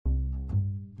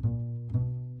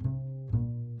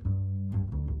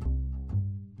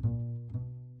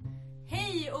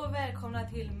Hej och välkomna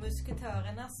till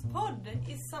Musketörernas podd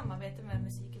i samarbete med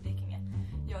Musik i Blekinge.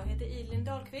 Jag heter Elin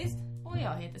Dahlqvist. Och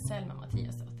jag heter Selma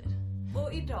Mattiasdotter.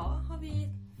 Och idag har vi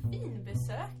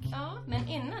finbesök. Ja, men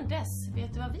innan dess,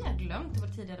 vet du vad vi har glömt i vår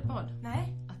tidigare podd?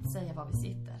 Nej. Att säga var vi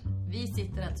sitter. Vi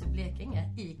sitter alltså i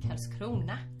Blekinge, i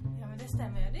Karlskrona. Ja, men det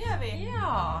stämmer, det gör vi.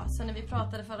 Ja, så när vi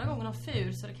pratade förra gången om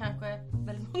Fur så det kanske är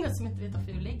väldigt många som inte vet var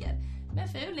Fur ligger. Men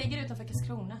Fur ligger utanför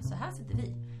Karlskrona, så här sitter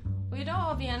vi. Och idag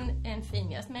har vi en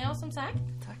fin gäst med oss som sagt.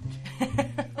 Tack.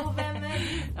 Och vem är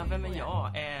du? Ja, vem är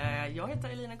jag? Jag heter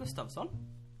Elina Gustafsson.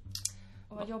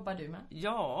 Och vad jobbar du med?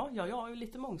 Ja, jag är ju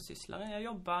lite mångsysslare. Jag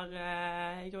jobbar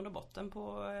i grund och botten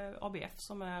på ABF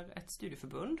som är ett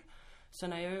studieförbund.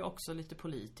 Sen är jag ju också lite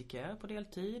politiker på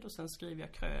deltid och sen skriver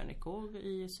jag krönikor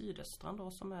i Sydöstran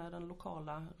då, som är den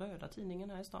lokala röda tidningen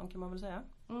här i stan kan man väl säga.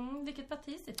 Vilket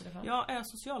parti sitter du för? Jag är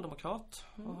socialdemokrat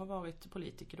och har varit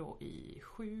politiker då i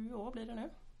 7 år blir det nu.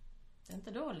 Det är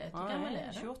inte dåligt, hur gammal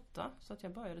är du? 28, så att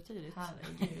jag började tidigt.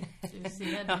 Herregud, du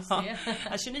ser.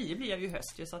 Ja, 29 blir jag ju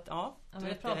höst ju, så att ja. Men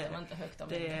det pratar man inte högt om.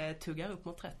 Det tuggar upp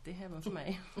mot 30 även för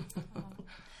mig.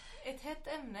 Ett hett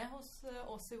ämne hos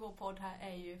oss i vår podd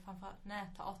här är ju framförallt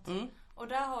näthat. Mm. Och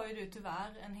där har ju du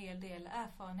tyvärr en hel del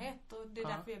erfarenhet och det är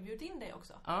därför vi har bjudit in dig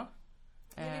också. Ja.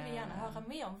 Det vill vi gärna höra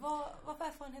mer om. Vad för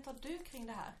erfarenhet har du kring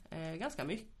det här? Ganska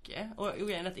mycket. Och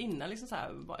att innan liksom så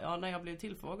här, när jag blev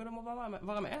tillfrågad om att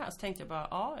vara med här så tänkte jag bara,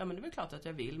 ja men det är väl klart att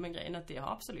jag vill. Men grejen är att det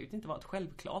har absolut inte varit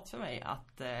självklart för mig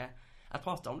att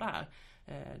prata om det här.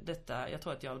 Jag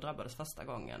tror att jag drabbades första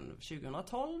gången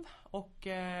 2012 och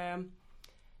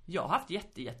jag har haft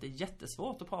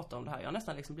jättesvårt att prata om det här. Jag har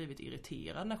nästan liksom blivit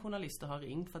irriterad när journalister har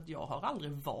ringt för att jag har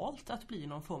aldrig valt att bli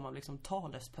någon form av liksom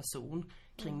talesperson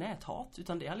kring näthat,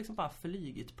 utan det har liksom bara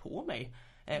flygit på mig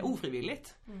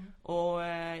ofrivilligt. Och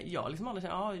jag liksom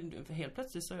aldrig helt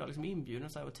plötsligt så är jag liksom inbjuden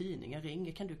så här, och tidningen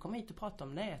ringer, kan du komma hit och prata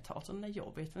om näthat? Och när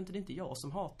jag vet inte, det är inte jag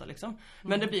som hatar liksom.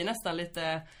 Men det blir nästan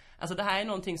lite, alltså det här är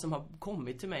någonting som har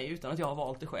kommit till mig utan att jag har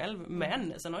valt det själv.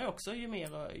 Men sen har jag också, ju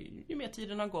mer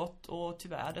tiden har gått och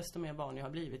tyvärr desto mer barn jag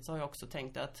har blivit, så har jag också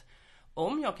tänkt att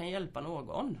om jag kan hjälpa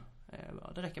någon,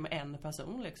 det räcker med en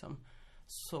person liksom,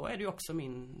 så är det ju också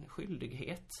min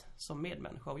skyldighet som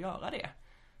medmänniska att göra det.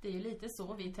 Det är ju lite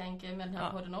så vi tänker med den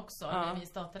här podden också. När vi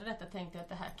startade detta tänkte jag att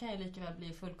det här kan ju lika väl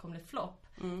bli fullkomligt flopp.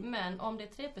 Men om det är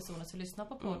 3 personer som lyssnar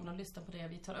på podden och lyssnar på det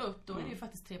vi tar upp, då är det ju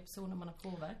faktiskt 3 personer man har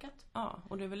påverkat. Ja,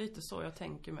 och det är väl lite så jag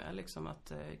tänker med liksom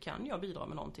att kan jag bidra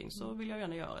med någonting så vill jag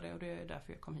gärna göra det, och det är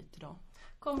därför jag kom hit idag.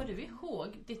 Kommer du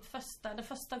ihåg den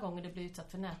första gången du blev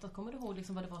utsatt för nätet? Kommer du ihåg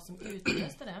liksom vad det var som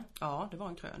utlöste det? Ja, det var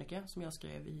en krönika som jag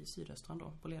skrev i Sydöstran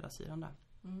då, på ledarsidan där.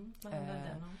 Vad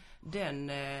hände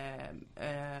den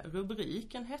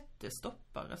rubriken hette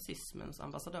Stoppa rasismens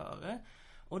ambassadörer,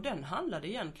 och den handlade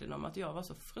egentligen om att jag var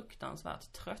så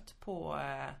fruktansvärt trött på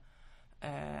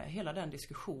hela den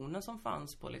diskussionen som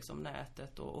fanns på liksom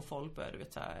nätet, och folk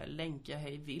började länka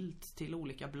hej vilt till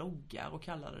olika bloggar och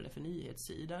kallade det för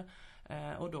nyhetssidor,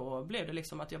 och då blev det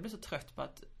liksom att jag blev så trött på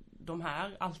att de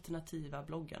här alternativa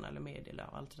bloggarna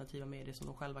eller alternativa medier som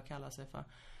de själva kallar sig för,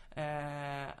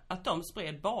 att de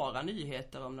spred bara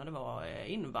nyheter om när det var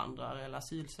invandrare eller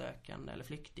asylsökande eller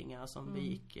flyktingar som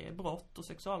begick brott och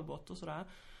sexualbrott och sådär.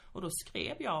 Och då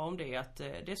skrev jag om det, att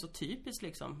det är så typiskt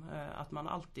liksom, att man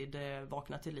alltid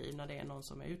vaknar till liv när det är någon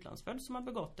som är utlandsfödd som har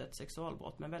begått ett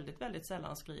sexualbrott, men väldigt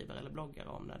sällan skriver eller bloggar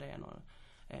om när det är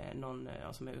någon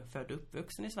som är född och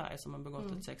uppvuxen i Sverige som har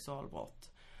begått ett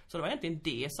sexualbrott. Så det var egentligen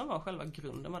det som var själva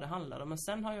grunden vad det handlade om. Men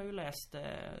sen har jag ju läst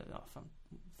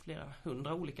flera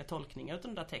 100 olika tolkningar av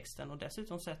den där texten, och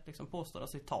dessutom sett liksom påstådda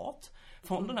citat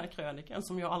från den här krönikan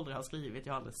som jag aldrig har skrivit,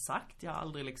 jag har aldrig sagt, jag har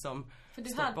aldrig liksom för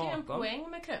du hade ju en poäng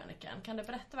med krönikan. Kan du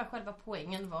berätta vad själva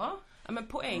poängen var? Ja, men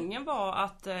poängen var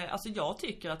att alltså jag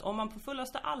tycker att om man på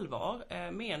fullaste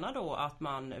allvar menar då att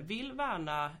man vill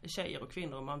värna tjejer och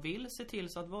kvinnor och man vill se till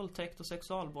så att våldtäkt och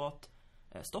sexualbrott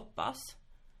stoppas,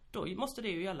 då måste det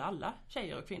ju gälla alla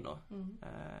tjejer och kvinnor.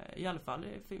 I alla fall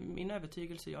för min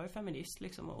övertygelse, jag är feminist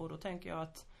liksom, och då tänker jag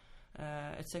att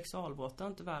ett sexualbrott är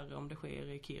inte värre om det sker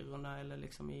i Kiruna eller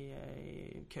liksom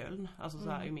i Köln. Alltså så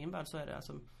här, i min värld så är det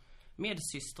alltså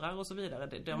medsystrar och så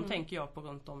vidare. De tänker jag på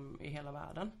runt om i hela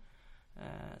världen.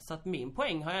 Så att min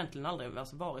poäng har egentligen aldrig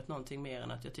varit någonting mer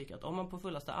än att jag tycker att om man på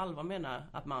fullaste allvar menar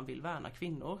att man vill värna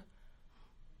kvinnor,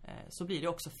 så blir det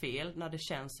också fel när det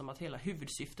känns som att hela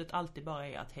huvudsyftet alltid bara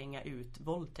är att hänga ut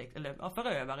våldtäkt eller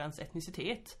förövarens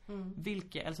etnicitet.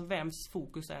 Alltså vems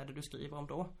fokus är det du skriver om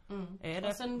då? Är det...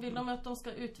 Och sen vill de att de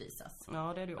ska utvisas.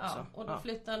 Ja, det är det också. Ja, och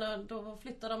då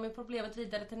flyttar de ju problemet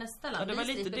vidare till nästa land. Ja, det var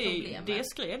lite det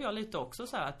skrev jag lite också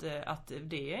så här, att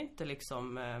det är inte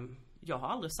liksom jag har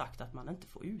aldrig sagt att man inte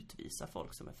får utvisa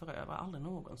folk som är förövare, aldrig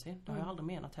någonsin. Det har jag aldrig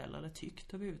menat heller eller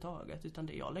tyckt överhuvudtaget. Utan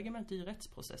det, jag lägger mig inte i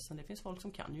rättsprocessen. Det finns folk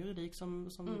som kan juridik som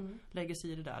lägger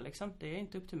sig i det där liksom. Det är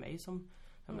inte upp till mig som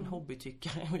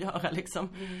hobbytyckare att göra liksom.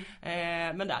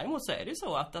 Men däremot så är det ju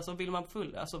så att alltså,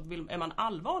 är man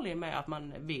allvarlig med att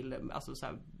man vill alltså, så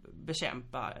här,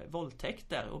 bekämpa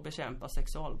våldtäkter och bekämpa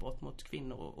sexualbrott mot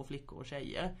kvinnor och flickor och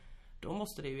tjejer, då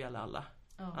måste det ju gälla alla.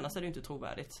 Annars är det ju inte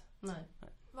trovärdigt. Nej.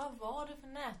 Vad var det för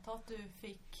näthat du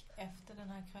fick efter den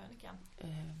här krönikan?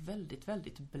 Väldigt,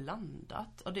 väldigt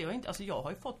blandat. Och det har inte, alltså jag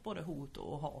har ju fått både hot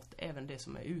och hat, även det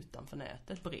som är utanför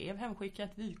nätet. Brev,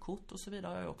 hemskickat, vykort och så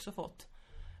vidare har jag också fått.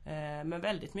 Men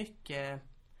väldigt mycket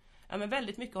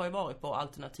har ju varit på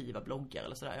alternativa bloggar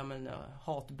eller sådär.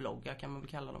 Hatbloggar kan man väl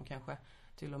kalla dem kanske.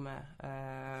 Till och med.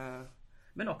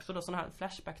 Men också då sådana här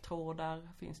flashback-trådar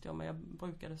finns det ju, men jag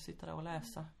brukade sitta där och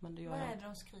läsa. Men det gör vad är det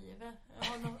de skriver?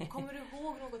 Kommer du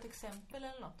ihåg något exempel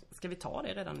eller något? Ska vi ta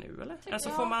det redan nu eller? Alltså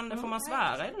får man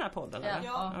svära i den här podden? Eller?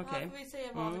 Ja, okay. Här får vi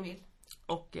säga vad vi vill.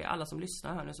 Och alla som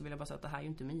lyssnar här nu så vill jag bara säga att det här är ju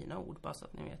inte mina ord, bara så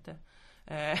att ni vet det.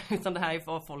 Utan det här är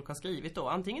vad folk har skrivit då,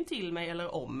 antingen till mig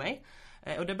eller om mig.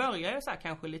 Och det börjar ju så här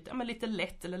kanske lite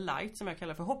lätt eller light som jag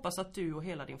kallar för. Hoppas att du och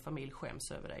hela din familj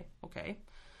skäms över dig. Okej.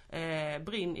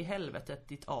 Brinn i helvetet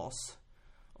ditt as.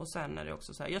 Och sen är det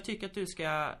också så här: jag tycker att du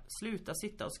ska sluta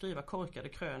sitta och skriva korkade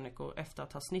krönikor efter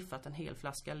att ha sniffat en hel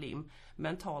flaska lim.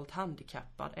 Mentalt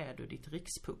handikappad är du, ditt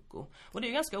rikspucko. Och det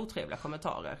är ganska otrevliga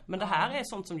kommentarer. Men det här är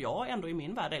sånt som jag ändå i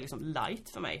min värld är liksom light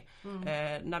för mig.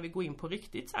 När vi går in på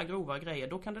riktigt så här grova grejer,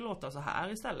 då kan det låta så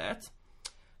här istället.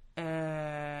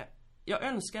 Jag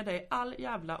önskar dig all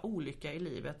jävla olycka i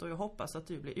livet och jag hoppas att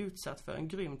du blir utsatt för en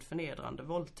grymt förnedrande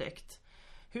våldtäkt.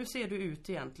 Hur ser du ut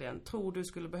egentligen? Tror du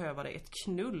skulle behöva dig ett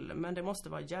knull, men det måste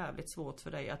vara jävligt svårt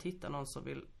för dig att hitta någon som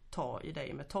vill ta i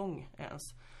dig med tång ens.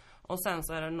 Och sen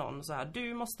så är det någon så här: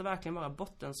 du måste verkligen vara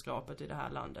bottenskrapet i det här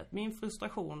landet. Min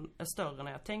frustration är större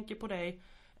när jag tänker på dig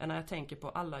än när jag tänker på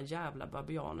alla jävla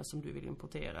babianer som du vill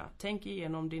importera. Tänk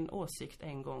igenom din åsikt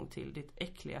en gång till, ditt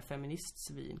äckliga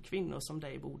feministsvin. Kvinnor som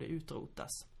dig borde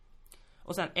utrotas.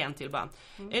 Och sen en till bara.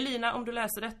 Elina, om du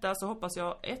läser detta så hoppas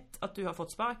jag 1. att du har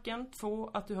fått sparken, 2.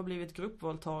 att du har blivit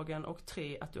gruppvåldtagen och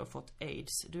 3. att du har fått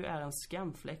AIDS. Du är en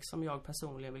skamfläck som jag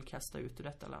personligen vill kasta ut ur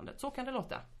detta landet. Så kan det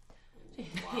låta.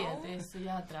 Det är så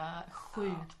jädra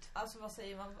sjukt. Alltså vad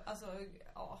säger man? Alltså,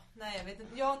 nej jag vet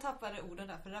inte. Jag tappade orden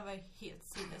där för det där var helt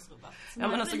sinnesrubbat.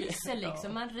 Man ryser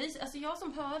liksom. Man ryser. Alltså jag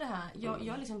som hör det här,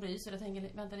 jag liksom ryser och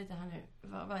tänker, vänta lite här nu.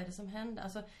 Vad är det som händer?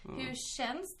 Alltså hur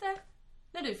känns det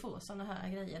när du får såna här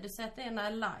grejer? Du säger att det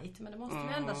är light, men det måste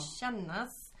ju ändå kännas.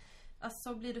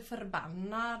 Alltså blir du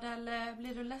förbannad eller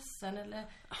blir du ledsen eller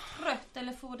trött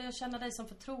eller får du att känna dig som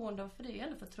förtroende, för det är ju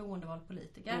ändå förtroendevald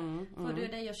politiker. Får du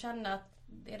dig att känna att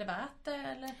är det värt det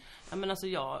eller? Ja men alltså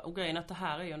och grejen att det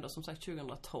här är ju ändå som sagt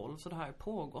 2012, så det här har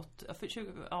pågått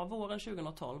våren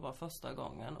 2012 var första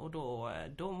gången och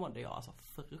då mådde jag alltså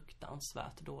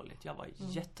fruktansvärt dåligt. Jag var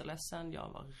jätteledsen, jag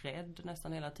var rädd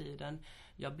nästan hela tiden.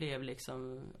 Jag blev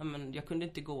liksom, jag kunde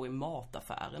inte gå i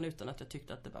mataffären utan att jag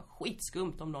tyckte att det var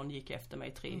skitskumt om någon gick efter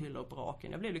mig 3 hyllor på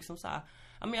raken. Jag blev liksom så här,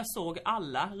 jag såg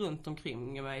alla runt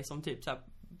omkring mig som typ så här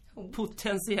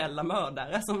potentiella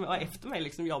mördare som var efter mig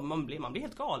liksom. Man blir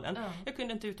helt galen. Jag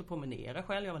kunde inte ut och promenera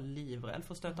själv. Jag var livrädd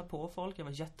för att stöta på folk. Jag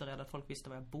var jätterädd att folk visste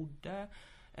var jag bodde.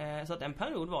 Så att en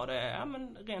period var det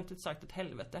rent ut sagt ett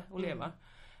helvete att leva.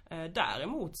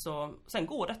 Däremot så sen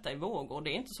går detta i vågor. Det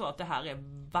är inte så att det här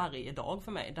är varje dag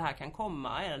för mig. Det här kan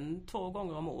komma 1-2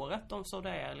 gånger om året. Så det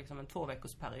är liksom en 2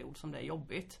 veckors period som det är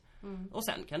jobbigt. Och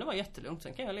sen kan det vara jättelugnt.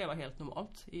 Sen kan jag leva helt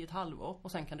normalt i ett halvår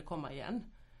och sen kan det komma igen.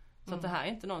 Så att det här är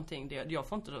inte någonting, jag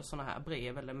får inte såna här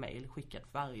brev eller mejl skickat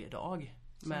varje dag.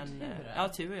 Men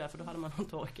tur för då hade man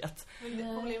inte orkat.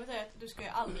 Men problemet är att du ska ju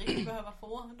aldrig behöva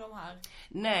få de här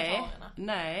kommentarerna.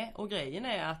 Nej, och grejen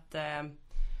är att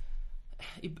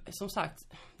som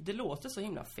sagt, det låter så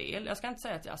himla fel. Jag ska inte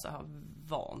säga att jag har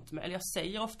vant mig, eller jag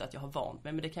säger ofta att jag har vant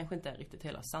mig, men det kanske inte är riktigt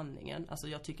hela sanningen. Alltså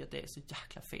jag tycker att det är så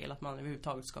jäkla fel att man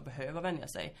överhuvudtaget ska behöva vänja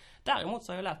sig. Däremot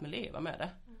så har jag lärt mig leva med det.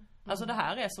 Alltså det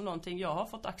här är som någonting jag har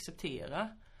fått acceptera,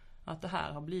 att det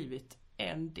här har blivit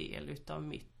en del utav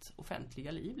mitt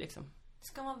offentliga liv liksom.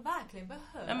 Ska man verkligen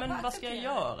behöva? Ja, men vad ska jag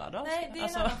göra då? Nej, det är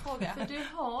en annan fråga. För du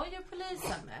har ju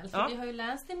polisanmält. För vi har ju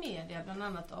läst i media bland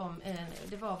annat om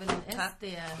det var väl en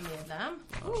SD-medlem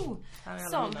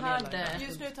som hade...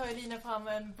 Just nu tar ju Lina fram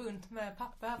en bunt med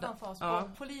papper här framför oss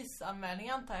på polisanmälning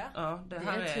antar jag. Ja, det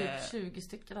här är typ 20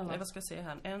 stycken eller något. Vad ska jag se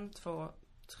här? 1, 2,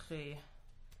 3...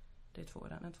 Det är 2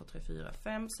 där. 1, 2, 3, 4,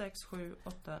 5, 6, 7,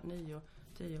 8, 9,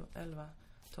 10, 11,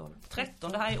 12.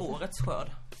 13, det här är årets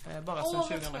skörd. Bara sedan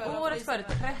 2017. Årets skörd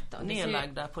är 13.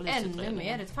 Nedlagda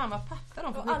polisutredningar. Ännu mer. Fan vad papper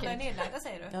de får Och alla är nedlagda,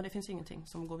 säger du? Ja, det finns ingenting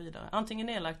som går vidare. Antingen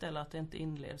nedlagt eller att det inte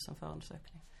inleds en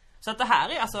förundersökning. Så att det här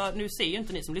är alltså, nu ser ju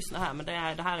inte ni som lyssnar här, men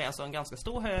det här är alltså en ganska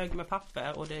stor hög med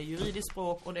papper och det är juridiskt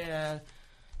språk och det är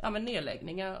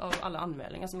nedläggningar av alla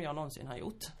anmälningar som jag någonsin har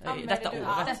gjort i detta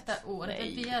året. Detta året.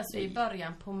 Vi är alltså i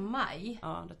början på maj.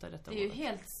 Ja, detta det är året. ju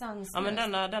helt sanslöst. Ja,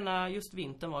 men denna just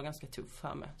vintern var ganska tuff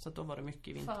här med. Så att då var det mycket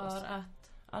i vintras. För att...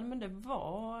 Ja, men det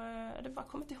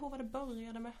kommer inte ihåg vad det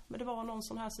började med. Men det var någon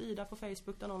sån här sida på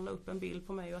Facebook där någon la upp en bild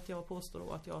på mig och att jag påstod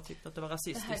då att jag tyckte att det var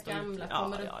rasistiskt. Det här gamla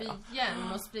kommer upp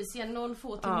igen och sprids igen. Någon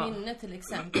får till minne till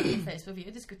exempel i Facebook. Vi har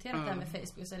ju diskuterat det här med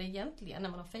Facebook. Så är det egentligen när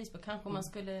man har Facebook kanske man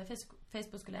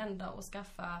Facebook skulle ändra och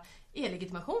skaffa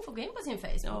e-legitimation för att gå in på sin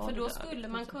Facebook. Ja, för då skulle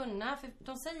man kunna, för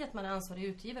de säger att man är ansvarig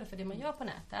utgivare för det man gör på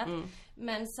nätet.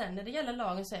 Men sen när det gäller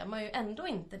lagen så är man ju ändå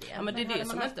inte det. Ja, men det är hade det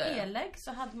man som haft inte... e-lägg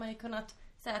så hade man ju kunnat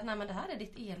säga att nej, men det här är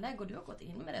ditt e-lägg och du har gått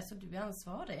in med det så du är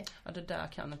ansvarig. Ja, det där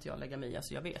kan inte jag lägga mig i.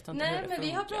 Alltså, jag vet inte hur nej, det men funkar.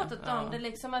 vi har pratat om det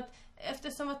liksom att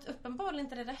eftersom att uppenbarligen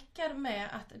inte det räcker med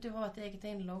att du har ett eget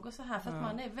inlogg och så här för att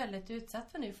man är väldigt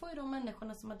utsatt för nu får ju de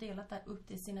människorna som har delat det upp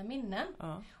till sina minnen.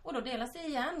 Och då delas det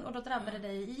igen och då drabbar det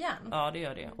dig igen. Ja, det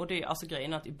gör det. Och det är alltså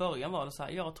grejen att i början var det så här,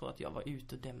 jag tror att jag var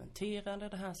ute och dementerade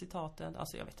det här citatet.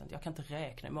 Alltså jag vet inte, jag kan inte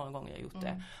räkna hur många gånger jag gjort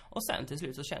det. Och sen till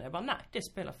slut så känner jag bara, nej, det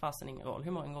spelar fasen ingen roll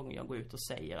hur många gånger jag går ut och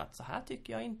säger att så här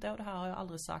tycker jag inte och det här har jag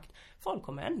aldrig sagt. Folk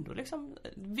kommer ändå liksom,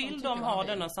 vill de ha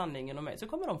denna sanningen om mig så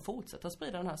kommer de fortsätta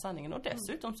sprida den här sanningen. Och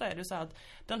dessutom så är det så här att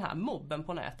den här mobben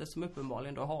på nätet som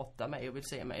uppenbarligen då hatar mig och vill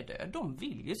se mig dö, de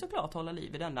vill ju såklart hålla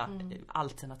liv i denna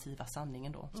alternativa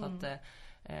sanningen då. Så att,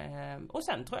 och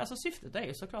sen tror jag, alltså syftet är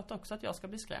ju såklart också att jag ska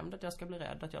bli skrämd, att jag ska bli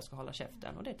rädd, att jag ska hålla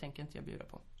käften och det tänker inte jag bjuda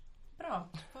på. Bra.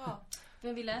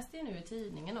 Men vi läste ju nu i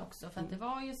tidningen också för att det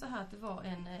var ju så här att det var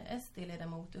en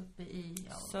SD-ledamot uppe i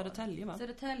Södertälje, va?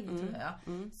 Södertälje tror jag.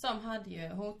 Som hade ju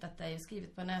hotat dig och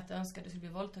skrivit på nätet och önskade att du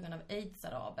skulle bli våldtagen av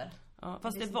aids-araber. Ja,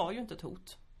 fast det var ju inte ett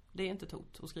hot. Det är inte ett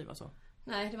hot att skriva så.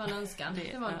 Nej, det var en önskan.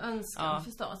 Det var en önskan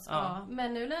förstås. Ja.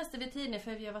 Men nu läste vi tidningen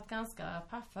för vi har varit ganska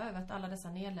paffa över att alla dessa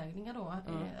nedläggningar då.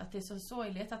 Att det är så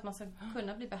sorgligt att man ska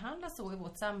kunna bli behandlad så i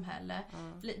vårt samhälle.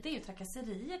 Det är ju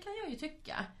trakasserier kan jag ju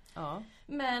tycka. Ja.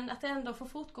 Men att det ändå får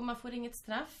fortgå, man får inget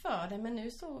straff för det. Men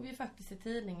nu såg vi ju faktiskt i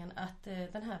tidningen att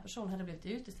den här personen hade blivit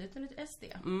utesluten ur SD.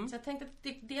 Så jag tänkte att det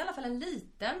är i alla fall en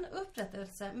liten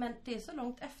upprättelse. Men det är så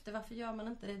långt efter, varför gör man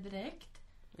inte det direkt?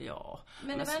 Ja.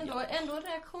 Men det var ändå en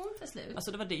reaktion till slut.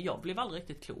 Alltså det var det, jag blev aldrig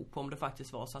riktigt klok på om det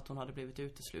faktiskt var så att hon hade blivit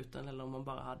utesluten eller om hon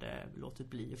bara hade låtit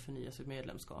bli att förnya sitt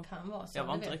medlemskap. Kan vara så, jag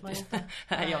var inte riktigt.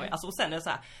 Alltså och sen är det så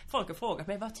här, folk har frågat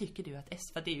mig, vad tycker du att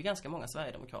för det är ju ganska många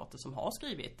sverigedemokrater som har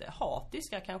skrivit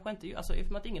hatiska, kanske inte, alltså i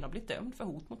och med att ingen har blivit dömd för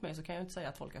hot mot mig så kan jag inte säga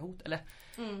att folk har hot, eller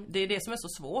det är det som är så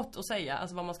svårt att säga,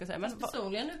 alltså vad man ska säga. Men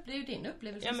personligen blir ju din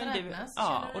upplevelse som räknas.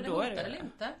 Ja, och då är det eller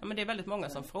inte? Ja, men det är väldigt många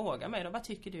som frågar mig då, vad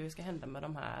tycker du ska hända med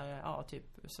de här typ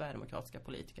sverigedemokratiska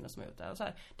politikerna som är ute där. Så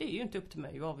här, det är ju inte upp till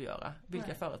mig att avgöra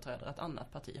vilka företrädare ett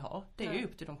annat parti har. Det är ju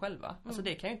upp till dem själva. Alltså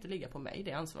det kan ju inte ligga på mig,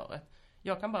 det ansvaret.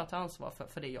 Jag kan bara ta ansvar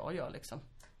för det jag gör liksom.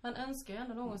 Man önskar ju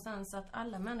ändå någonstans att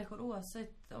alla människor,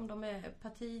 oavsett om de är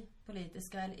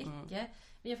partipolitiska eller icke,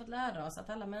 vi har fått lära oss att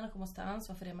alla människor måste ta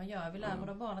ansvar för det man gör. Vi lär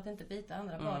våra barn att inte bita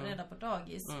andra barn redan på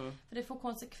dagis. För det får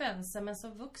konsekvenser, men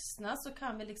som vuxna så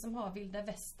kan vi liksom ha vilda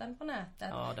västern på nätet.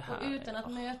 Ja, och utan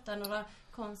att möta några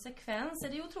konsekvenser.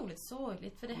 Det är otroligt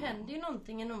sorgligt, för det händer ju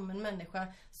någonting inom en människa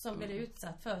som blir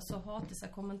utsatt för så hatiska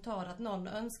kommentarer att någon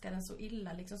önskar en så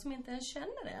illa liksom, som inte ens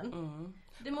känner en.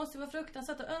 Det måste vara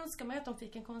fruktansvärt att önska mig att de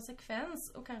fick en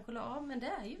konsekvens och kanske la av, men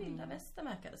det är ju vilda väster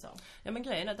verkar det som. Ja, men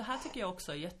grejen är, det här tycker jag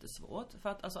också är jättesvårt, för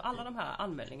att alltså alla de här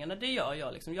anmälningarna, det gör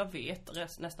jag liksom, jag vet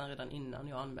nästan redan innan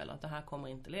jag anmäler att det här kommer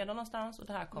inte leda någonstans och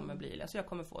det här kommer bli, alltså jag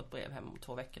kommer få ett brev hem om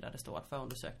 2 veckor där det står att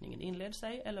förundersökningen inleds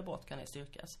sig eller brott kan ej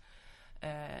styrkas.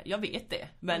 Jag vet det,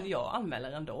 men jag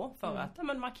anmäler ändå för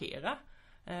att markera.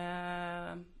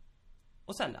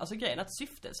 Och sen, alltså grejen att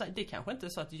syftet, det är kanske inte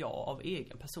så att jag av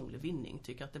egen personlig vinning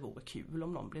tycker att det vore kul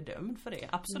om någon blir dömd för det.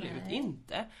 Absolut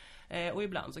inte. Och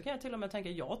ibland så kan jag till och med tänka,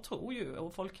 jag tror ju,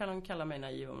 och folk kan kalla mig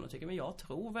naiv om de tycker, men jag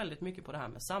tror väldigt mycket på det här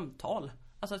med samtal.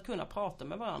 Alltså att kunna prata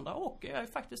med varandra, och jag är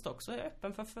faktiskt också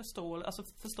öppen för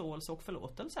förståelse och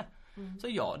förlåtelse. Så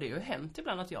ja, det har ju hänt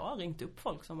ibland att jag har ringt upp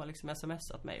folk som har liksom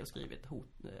smsat mig och skrivit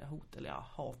hot eller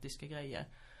hatiska grejer.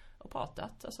 Och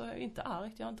pratat, alltså inte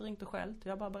argt, jag har inte ringt och skällt,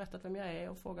 jag har bara berättat vem jag är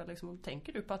och frågat liksom,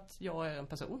 tänker du på att jag är en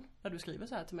person när du skriver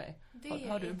så här till mig?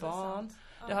 Har du barn?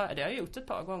 Ja. Det har jag gjort ett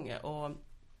par gånger, och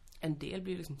en del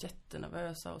blir liksom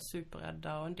jättenervösa och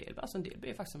superrädda och en del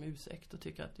blir faktiskt som ursäkt och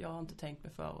tycker att jag har inte tänkt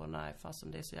mig för och nej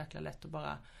fastän det är så jäkla lätt att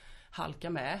bara halka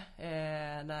med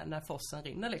när fossen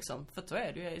rinner liksom. För då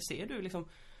är det ju, ser du liksom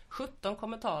 17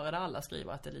 kommentarer där alla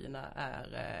skriver att Elina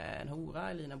är en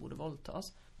hora, Elina borde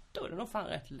våldtas. Då är det nog fan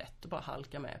rätt lätt att bara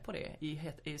halka med på det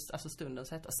i alltså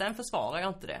stundens hetta. Sen försvarar jag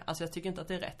inte det. Alltså jag tycker inte att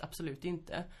det är rätt, absolut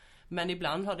inte. Men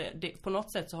ibland har det på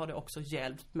något sätt så har det också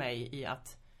hjälpt mig i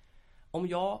att om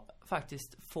jag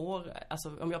faktiskt får,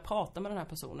 alltså om jag pratar med den här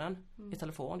personen i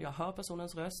telefon, jag hör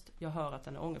personens röst, jag hör att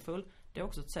den är ångerfull. Det är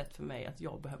också ett sätt för mig att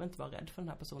jag behöver inte vara rädd för den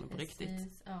här personen på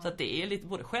riktigt. Ja. Så att det är lite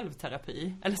både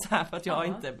självterapi eller så här för att jag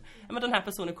inte, men den här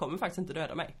personen kommer faktiskt inte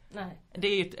döda mig. Nej. Det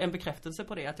är ju en bekräftelse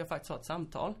på det att jag faktiskt har ett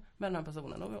samtal med den här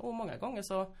personen och många gånger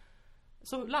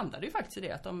så landar det ju faktiskt i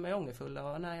det att de är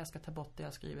ångerfulla och när jag ska ta bort det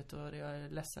jag skrivit och jag är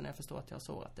ledsen när jag förstår att jag har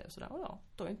sårat det och sådär. Och ja,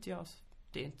 då är inte jag,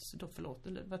 det är inte så, då förlåt,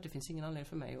 det finns ingen anledning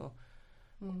för mig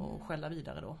att skälla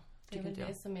vidare då. Det är väl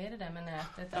det som är det där med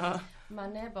nätet, att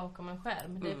man är bakom en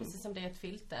skärm. Det är precis som det är ett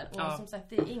filter. Och som sagt,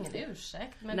 det är ingen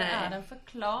ursäkt, men det är en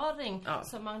förklaring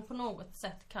som man på något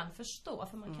sätt kan förstå.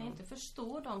 För man kan inte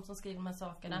förstå de som skriver de här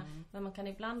sakerna, men man kan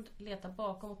ibland leta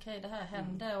bakom, okej, det här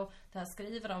hände och det här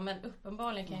skriver de, men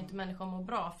uppenbarligen kan ju inte människor må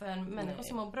bra. För en människa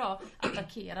som mår bra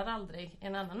attackerar aldrig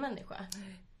en annan människa.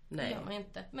 Nej. Det gör man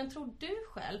inte. Men tror du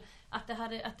själv att det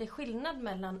är skillnad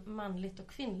mellan manligt och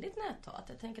kvinnligt näthat?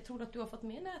 Jag tänker, tror du att du har fått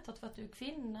mer näthat för att du är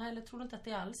kvinna, eller tror du inte att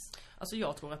det är alls? Alltså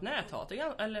jag tror att näthat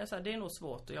eller så här, det är nog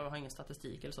svårt och jag har ingen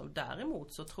statistik eller så.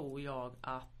 Däremot så tror jag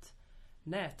att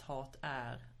näthat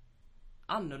är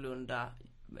annorlunda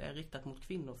riktat mot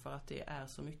kvinnor för att det är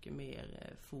så mycket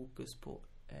mer fokus på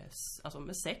alltså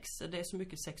med sex. Det är så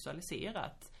mycket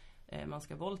sexualiserat. Man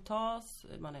ska våldtas,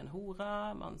 man är en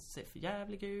hora, man ser för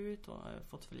jävlig ut och har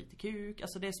fått för lite kuk.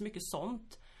 Alltså det är så mycket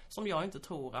sånt som jag inte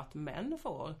tror att män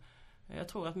får. Jag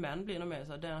tror att män blir nog mer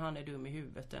så här, han är dum i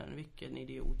huvudet, vilken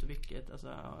idiot och vilket, alltså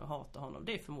jag hatar honom.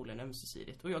 Det är förmodligen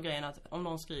ömsesidigt. Och jag grejen att om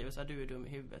någon skriver så här, du är dum i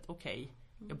huvudet, okej,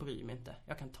 jag bryr mig inte,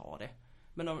 jag kan ta det.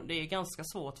 Men det är ganska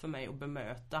svårt för mig att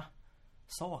bemöta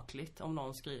sakligt om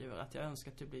någon skriver att jag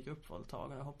önskar att du blir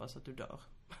gruppvåldtagen och hoppas att du dör.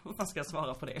 Vad ska jag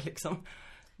svara på det liksom?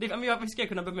 Vi ska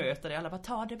kunna bemöta det. Alla bara,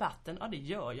 ta debatten. Ja, det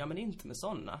gör jag, men inte med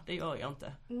sådana. Det gör jag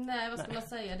inte. Nej, vad ska man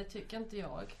säga? Det tycker inte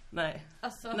jag. Nej.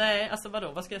 Alltså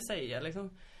vadå? Vad ska jag säga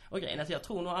liksom? Och grejen är att jag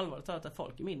tror nog allvarligt att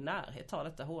folk i min närhet tar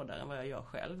detta hårdare än vad jag gör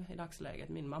själv i dagsläget.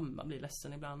 Min mamma blir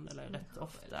ledsen ibland, eller rätt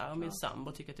ofta. Och min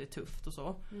sambo tycker att det är tufft och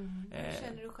så. Hur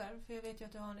känner du själv? För jag vet ju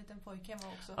att du har en liten pojke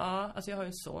hemma också. Ja, alltså jag har ju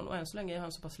en son och än så länge är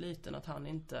han så pass liten att han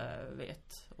inte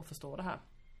vet och förstår det här.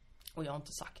 Och jag har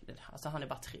inte sagt det. Alltså han är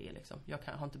bara 3 liksom. Jag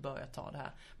har inte börjat ta det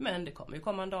här. Men det kommer ju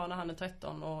komma en dag när han är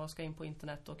 13 och ska in på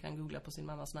internet och kan googla på sin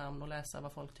mammas namn och läsa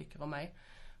vad folk tycker om mig.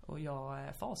 Och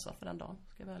jag fasar för den dagen,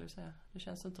 ska jag väl säga. Det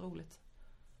känns inte roligt.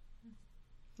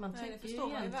 Man tycker ju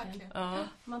egentligen,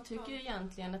 man tycker ju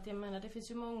egentligen att det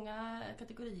finns ju många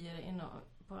kategorier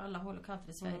på alla håll och kanter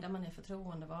i Sverige där man är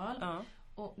förtroendevald.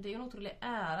 Och det är ju en otrolig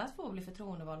ära att få bli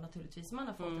förtroendevald naturligtvis. Man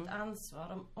har fått ett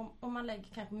ansvar om man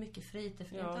lägger kanske mycket fritid,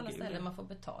 för det är inte alla ställen man får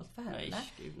betalt för heller.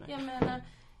 Nej. Jag menar,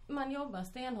 man jobbar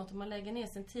stenhårt och man lägger ner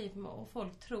sin tid och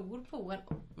folk tror på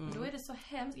en. Då är det så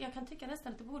hemskt. Jag kan tycka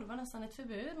nästan att det borde vara nästan ett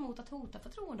förbud mot att hota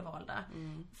förtroendevalda.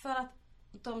 För att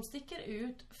de sticker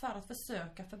ut för att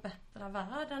försöka förbättra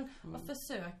världen och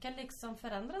försöka liksom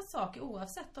förändra saker,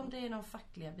 oavsett om det är någon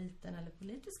fackliga biten eller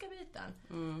politiska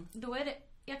biten. Då är det,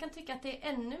 jag kan tycka att det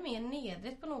är ännu mer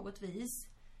nedrigt på något vis.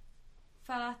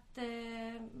 För att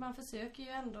man försöker ju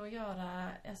ändå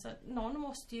göra, alltså, någon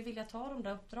måste ju vilja ta de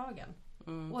där uppdragen.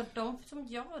 Och de som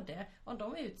gör det, om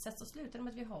de utsätts så slutar de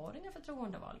med att vi har inga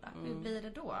förtroendevalda. Hur blir det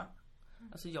då?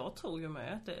 Alltså jag tror ju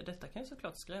med att detta kan ju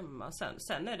såklart skrämma.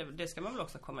 Sen är det ska man väl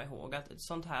också komma ihåg att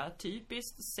sånt här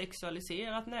typiskt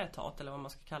sexualiserat näthat, eller vad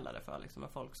man ska kalla det för, liksom, när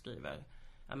folk skriver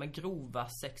men grova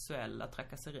sexuella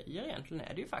trakasserier, egentligen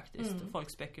är det ju faktiskt. Folk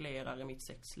spekulerar i mitt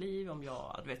sexliv, om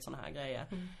jag vet såna här grejer.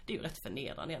 Det är ju rätt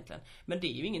förnedrande egentligen. Men det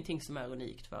är ju ingenting som är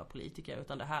unikt för politiker,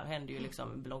 utan det här händer ju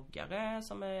liksom bloggare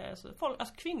som är folk,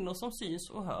 alltså kvinnor som syns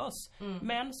och hörs.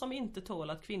 Män som inte tål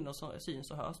att kvinnor som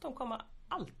syns och hörs, de kommer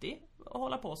alltid att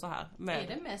hålla på så här. Är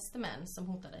det mest män som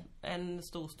hotar dig? En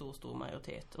stor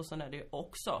majoritet. Och sen är det ju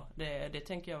också, det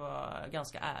tänker jag vara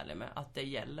ganska ärlig med, att det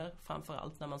gäller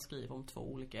framförallt när man skriver om 2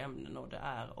 olika ämnen, och det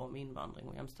är om invandring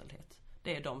och jämställdhet.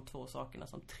 Det är de 2 sakerna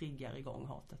som triggar igång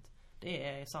hatet. Det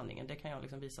är sanningen, det kan jag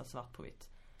liksom visa svart på vitt.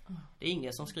 Det är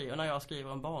ingen som skriver, när jag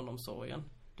skriver om barnomsorgen,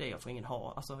 jag får ingen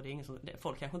hat, alltså det är ingen som,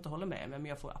 folk kanske inte håller med mig, men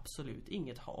jag får absolut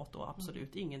inget hat och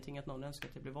absolut ingenting att någon önskar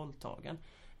att jag blir våldtagen.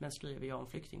 Men skriver jag om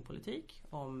flyktingpolitik,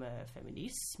 om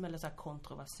feminism eller så här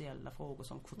kontroversiella frågor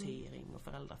som kvotering och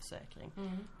föräldraförsäkring,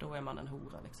 då är man en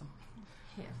hora liksom.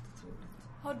 Helt otroligt.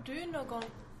 Har du någon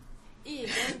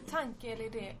egen tanke eller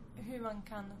idé hur man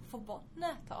kan få bort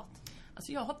näthat?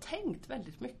 Alltså jag har tänkt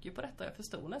väldigt mycket på detta. Jag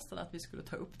förstod nästan att vi skulle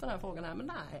ta upp den här frågan här. Men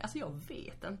nej, alltså jag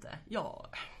vet inte.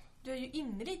 Du är ju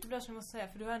inne lite på det som jag måste säga.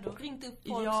 För du har ändå ringt upp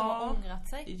folk som har ångrat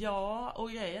sig. Ja,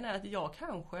 och grejen är att jag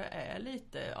kanske är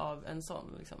lite av en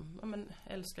sån liksom,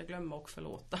 älska, glömma och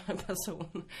förlåta en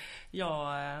person.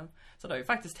 Så det har ju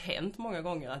faktiskt hänt många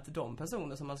gånger att de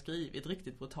personer som har skrivit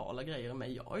riktigt brutala grejer om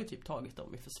mig, jag har ju typ tagit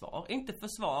dem i försvar. Inte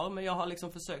försvar, men jag har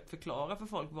liksom försökt förklara för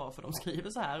folk varför de skriver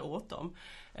så här åt dem.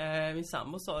 Min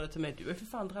sambo sa det till mig, du är för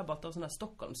fan drabbat av sån här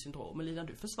Stockholmssyndrom, men Lina,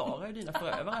 du försvarar ju dina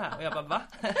förövare här. Och jag bara, va?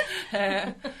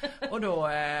 Och då,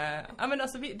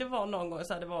 det var någon gång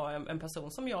så här, det var en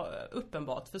person som jag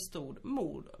uppenbart förstod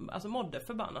mådde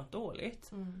förbannat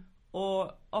dåligt.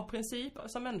 Och av princip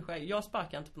som människa, jag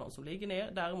sparkar inte på någon som ligger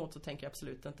ner. Däremot så tänker jag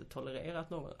absolut inte tolerera att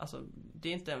någon, alltså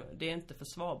det är inte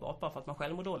försvarbart bara för att man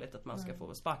själv mår dåligt att man ska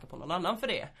få sparka på någon annan för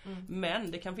det.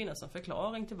 Men det kan finnas en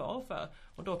förklaring till varför.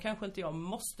 Och då kanske inte jag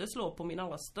måste slå på min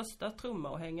allra största trumma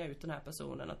och hänga ut den här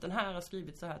personen. Att den här har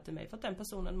skrivit så här till mig för att den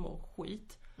personen mår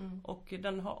skit. Och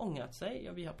den har ångrat sig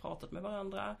och vi har pratat med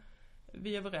varandra.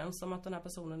 Vi är överens om att den här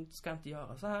personen ska inte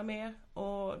göra så här mer.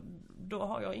 Och då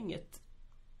har jag inget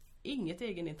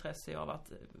egenintresse av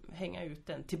att hänga ut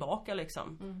den tillbaka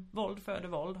liksom. Våld föder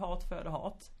våld, hat föder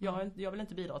hat. Jag vill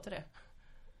inte bidra till det.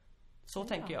 Så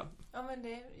tänker jag. Ja, men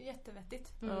det är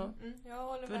jättevettigt. Jag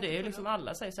håller för det är liksom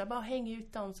alla säger så här, bara häng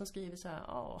ut dem som skriver så här.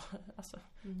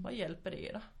 Vad hjälper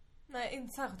det då? Nej,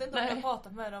 inte särskilt inte om jag har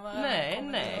pratat med dem.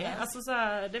 Nej. Alltså så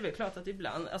här, det är väl klart att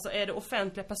ibland, alltså är det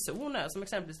offentliga personer som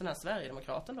exempelvis den här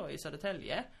Sverigedemokraten då i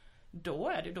Södertälje, då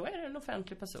är det en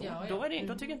offentlig person. Ja.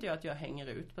 Då tycker inte jag att jag hänger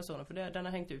ut personen, för den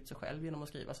har hängt ut sig själv genom att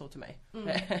skriva så till mig.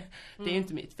 Det är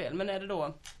inte mitt fel. Men är det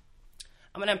då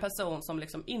en person som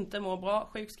liksom inte mår bra,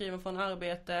 sjukskriven från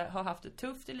arbete, har haft det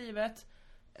tufft i livet,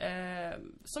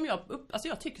 som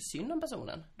jag tycker synd om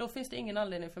personen. Då finns det ingen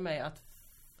anledning för mig att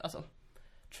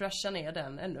trasha ner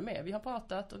den ännu mer. Vi har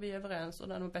pratat och vi är överens och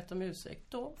den har bett om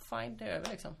ursäkt. Då fine, det är över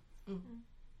liksom.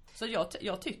 Så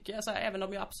jag tycker, alltså, även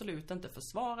om jag absolut inte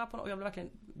försvarar och jag blir verkligen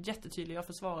jättetydlig, jag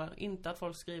försvarar inte att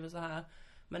folk skriver så här,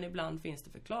 men ibland finns det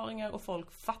förklaringar och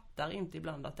folk fattar inte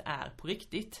ibland att det är på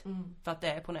riktigt. För att det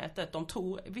är på nätet.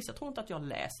 Vissa tror inte att jag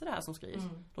läser det här som skrivs.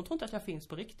 De tror inte att jag finns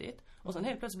på riktigt. Och sen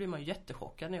helt plötsligt blir man ju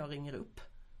jättechockad när jag ringer upp.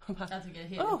 Jag tycker det är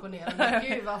helt imponerande.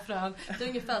 Gud vad fram. Det är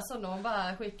ungefär som någon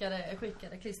bara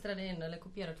klistrade in eller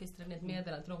kopierade och klistrade in ett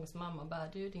meddelande till någons mamma. Bara,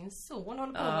 du, din son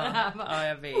håller på med det här. Ja,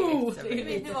 jag vet.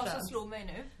 Vet ni vad som slår mig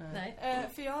nu? Nej.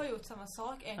 För jag har gjort samma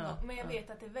sak en gång. Men jag vet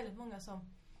att det är väldigt många som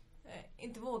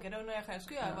inte vågade. Och när jag själv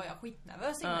skulle göra var jag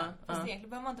skitnervös innan. Fast egentligen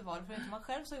behöver man inte vara det, för det är inte man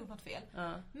själv som har gjort något fel.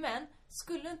 Men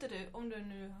skulle inte du, om du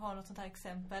nu har något sånt här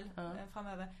exempel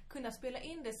framöver, kunna spela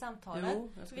in det samtalet?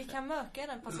 Vi kan mörka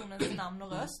den personens namn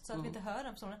och röst så att vi inte hör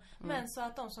den personen. Men så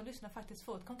att de som lyssnar faktiskt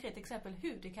får ett konkret exempel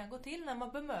hur det kan gå till när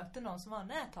man bemöter någon som har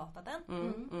näthatat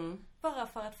den. Bara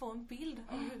för att få en bild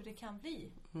av hur det kan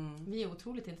bli. Vi är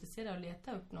otroligt intresserade av att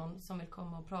leta upp någon som vill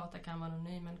komma och prata, kan vara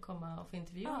anonym, men komma och få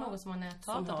intervjua någon som har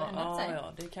näthatat och ändrat sig.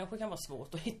 Ja, det kanske kan vara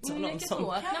svårt att hitta någon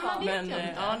som...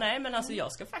 Men alltså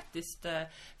jag ska faktiskt... För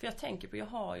jag tänker på, jag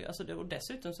har ju... Alltså och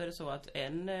dessutom så är det så att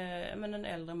en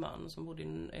äldre man som bodde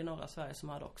i norra Sverige som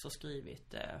hade också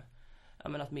skrivit...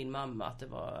 att min mamma, att det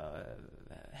var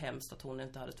hemskt att hon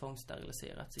inte hade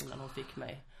tvångssteriliserats innan hon fick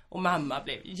mig. Och mamma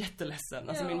blev jätteledsen.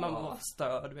 Alltså min mamma var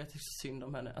förstörd, vet, synd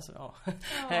om henne. Alltså,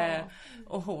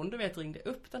 och hon, ringde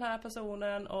upp den här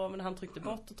personen. Men han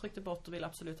tryckte bort och ville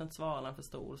absolut inte svara när han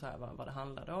förstod så här vad det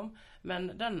handlade om.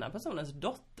 Men denna personens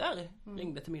dotter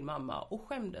ringde till min mamma och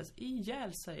skämdes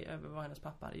ihjäl sig över vad hennes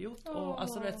pappa hade gjort. Och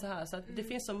alltså vet så här, så att det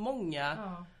finns så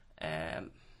många...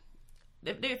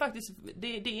 Det är faktiskt, det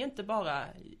är inte bara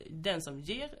den som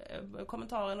ger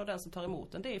kommentaren och den som tar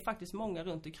emot den. Det är faktiskt många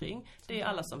runt omkring. Det är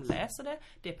alla som läser det.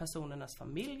 Det är personernas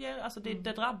familjer. Alltså det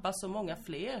drabbar så många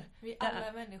fler. Vi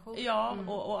alla människor. Ja,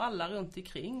 och alla runt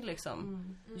omkring liksom.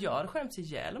 Jag hade skämts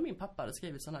ihjäl om min pappa hade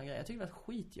skrivit såna här grejer. Jag tycker det var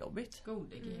skitjobbigt.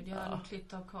 Gode gud, jag har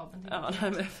klippt av kabeln till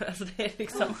alltså det är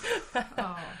liksom...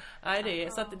 Nej,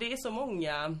 så att det är så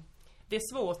många... Det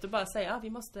är svårt att bara säga, vi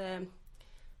måste...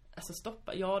 Alltså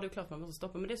stoppa, ja det är klart man måste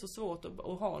stoppa, men det är så svårt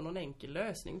att ha någon enkel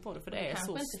lösning på det, för det är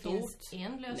så inte stort. Finns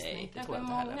en lösning. Nej, det kanske tror jag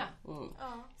inte många.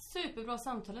 heller. Superbra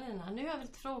samtal, Lina. Nu har jag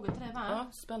lite frågor till dig, va?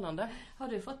 Ja, spännande. Har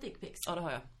du fått dickpics? Ja, det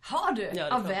har jag. Har du? Ja,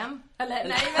 av klart. vem? Eller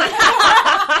nej, men...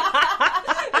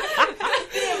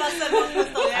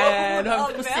 Du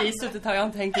har precis suttit här, jag har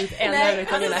inte hängt ut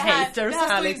en av mina haters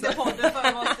här liksom.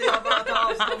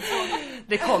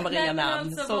 Det kommer inga namn,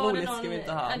 alltså, så roligt ska vi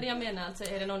inte ha. Det jag menar alltså,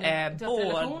 är det någon du har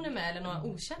relationer med eller några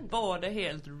okända? Både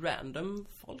helt random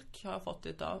folk har jag fått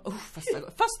det av.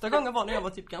 Första gången var när jag var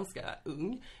typ ganska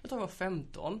ung. Jag tror jag var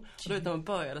 15. Och då vet när man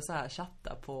började så här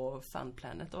chatta på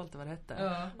Funplanet och allt vad det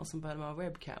hette. Och så började man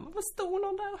webcam. Och då stod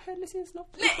någon där och höll i sin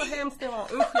snopp. Så hemskt det var.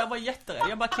 Jag var jätterädd.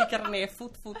 Jag bara klickade ner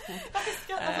fort.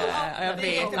 Jag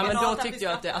vet. Men då tyckte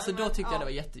jag att då tyckte jag det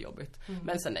var jättejobbigt.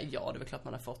 Men sen ja, det är väl klart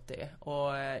man har fått det.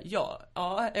 Och ja,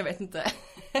 jag vet inte.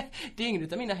 Det är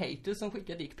ingen av mina haters som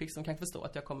skickar dickpics som kan förstå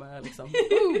att jag kommer liksom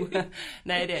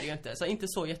nej, det är det ju inte. Så inte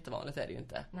så jättevanligt är det ju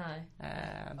inte. Nej.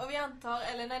 Och vi antar,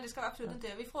 eller nej det ska vi absolut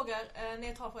inte. Vi frågar,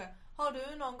 neutral fråga. Har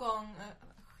du någon gång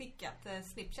skickat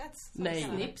snipchats?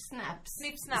 Nej.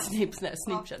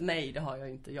 Snipchat. Nej, det har jag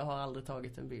inte. Jag har aldrig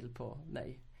tagit en bild på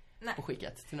och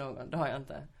skickat till någon. Det har jag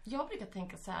inte. Jag brukar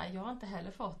tänka så här, jag har inte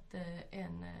heller fått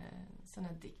en sån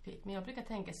här dickpic. Men jag brukar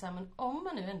tänka så här, men om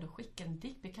man nu ändå skickar en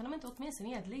dickpic, kan de inte åtminstone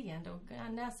ge ett leende och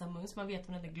näsa mun så man vet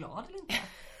om den är glad eller inte?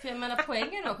 För jag menar,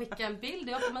 poängen är att skicka en bild,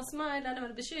 det är att man smilar när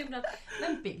man är bekymrad.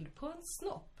 Men en bild på en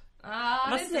snopp. Det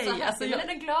är inte så här, men är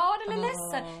den glad eller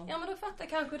ledsen? Ja, men då fattar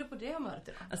kanske du på det humöret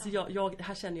idag. Alltså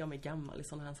här känner jag mig gammal i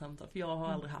sådana här samtal. För jag har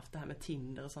aldrig haft det här med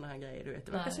Tinder och sådana här grejer, du vet.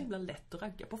 Det verkar så himla lätt att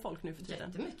ragga på folk nu för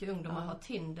tiden. Jättemycket ungdomar har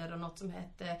Tinder och något som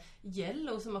heter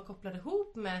Yellow som har kopplat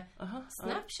ihop med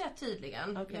Snapchat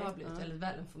tydligen. Okay. Jag har blivit väldigt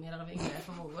välinformerad av yngre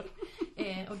förmågor.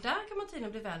 Och där kan man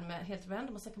tydligen bli vän med helt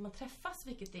random och sen kan man träffas,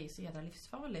 vilket är så jävla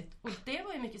livsfarligt. Och det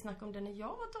var ju mycket snack om det när jag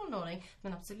var tonåring,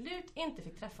 men absolut inte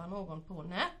fick träffa någon på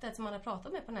nätet som man hade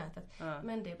pratat med på nätet.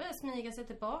 Men det började smyga sig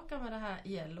tillbaka med det här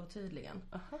Yellow tydligen.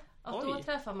 Och då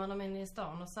träffar man dem inne i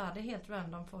stan och så är det helt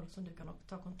random folk som du kan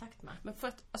ta kontakt med. Men för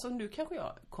att, alltså nu kanske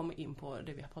jag kommer in på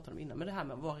det vi har pratat om innan, men det här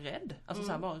med att vara rädd. Alltså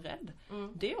så här, vara rädd.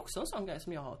 Det är också en sån grej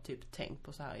som jag har typ tänkt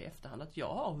på så här i efterhand, att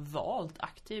jag har valt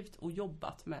aktivt och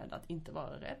jobbat med att inte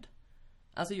vara rädd.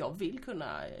 Alltså jag vill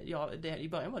kunna, i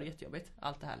början var det jättejobbigt,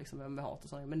 allt det här liksom med hat och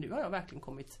sånt, men nu har jag verkligen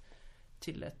kommit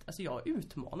till alltså jag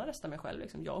utmanar nästan mig själv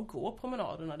liksom. Jag går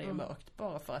promenader när det är mörkt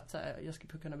bara för att jag ska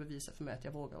kunna bevisa för mig att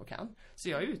jag vågar och kan. Så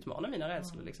jag utmanar mina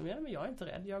rädslor liksom. Ja, men jag är inte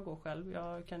rädd, jag går själv,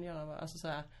 jag kan göra alltså så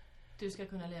här. Du ska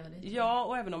kunna leva ditt. Ja,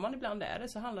 och även om man ibland är det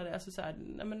så handlar det alltså så här,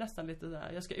 men nästan lite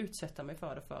där, jag ska utsätta mig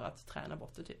för det för att träna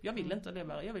bort det typ. Jag vill inte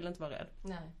leva, jag vill inte vara rädd.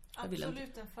 Nej.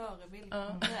 Absolut en förebild.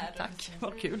 Tack,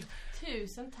 vad kul.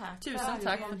 Tusen tack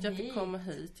för att jag fick komma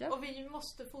hit. Ja. Och vi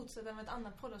måste fortsätta med ett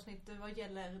annat poddavsnitt vad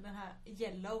gäller den här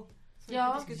Yellow.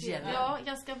 Ja,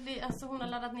 jag ska bli, alltså hon har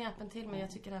laddat ner appen till mig.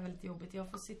 Jag tycker det är väldigt jobbigt.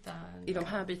 Jag får sitta i de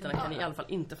här bitarna kan ni i alla fall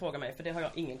inte fråga mig, för det har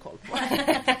jag ingen koll på.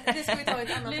 Det ska vi ta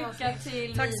ett annat Lycka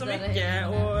till. Tack så mycket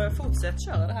och fortsätt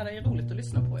köra det här, det är roligt att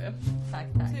lyssna på er. Tack.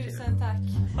 Tusen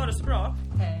tack. Ha det så bra.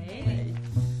 Hej.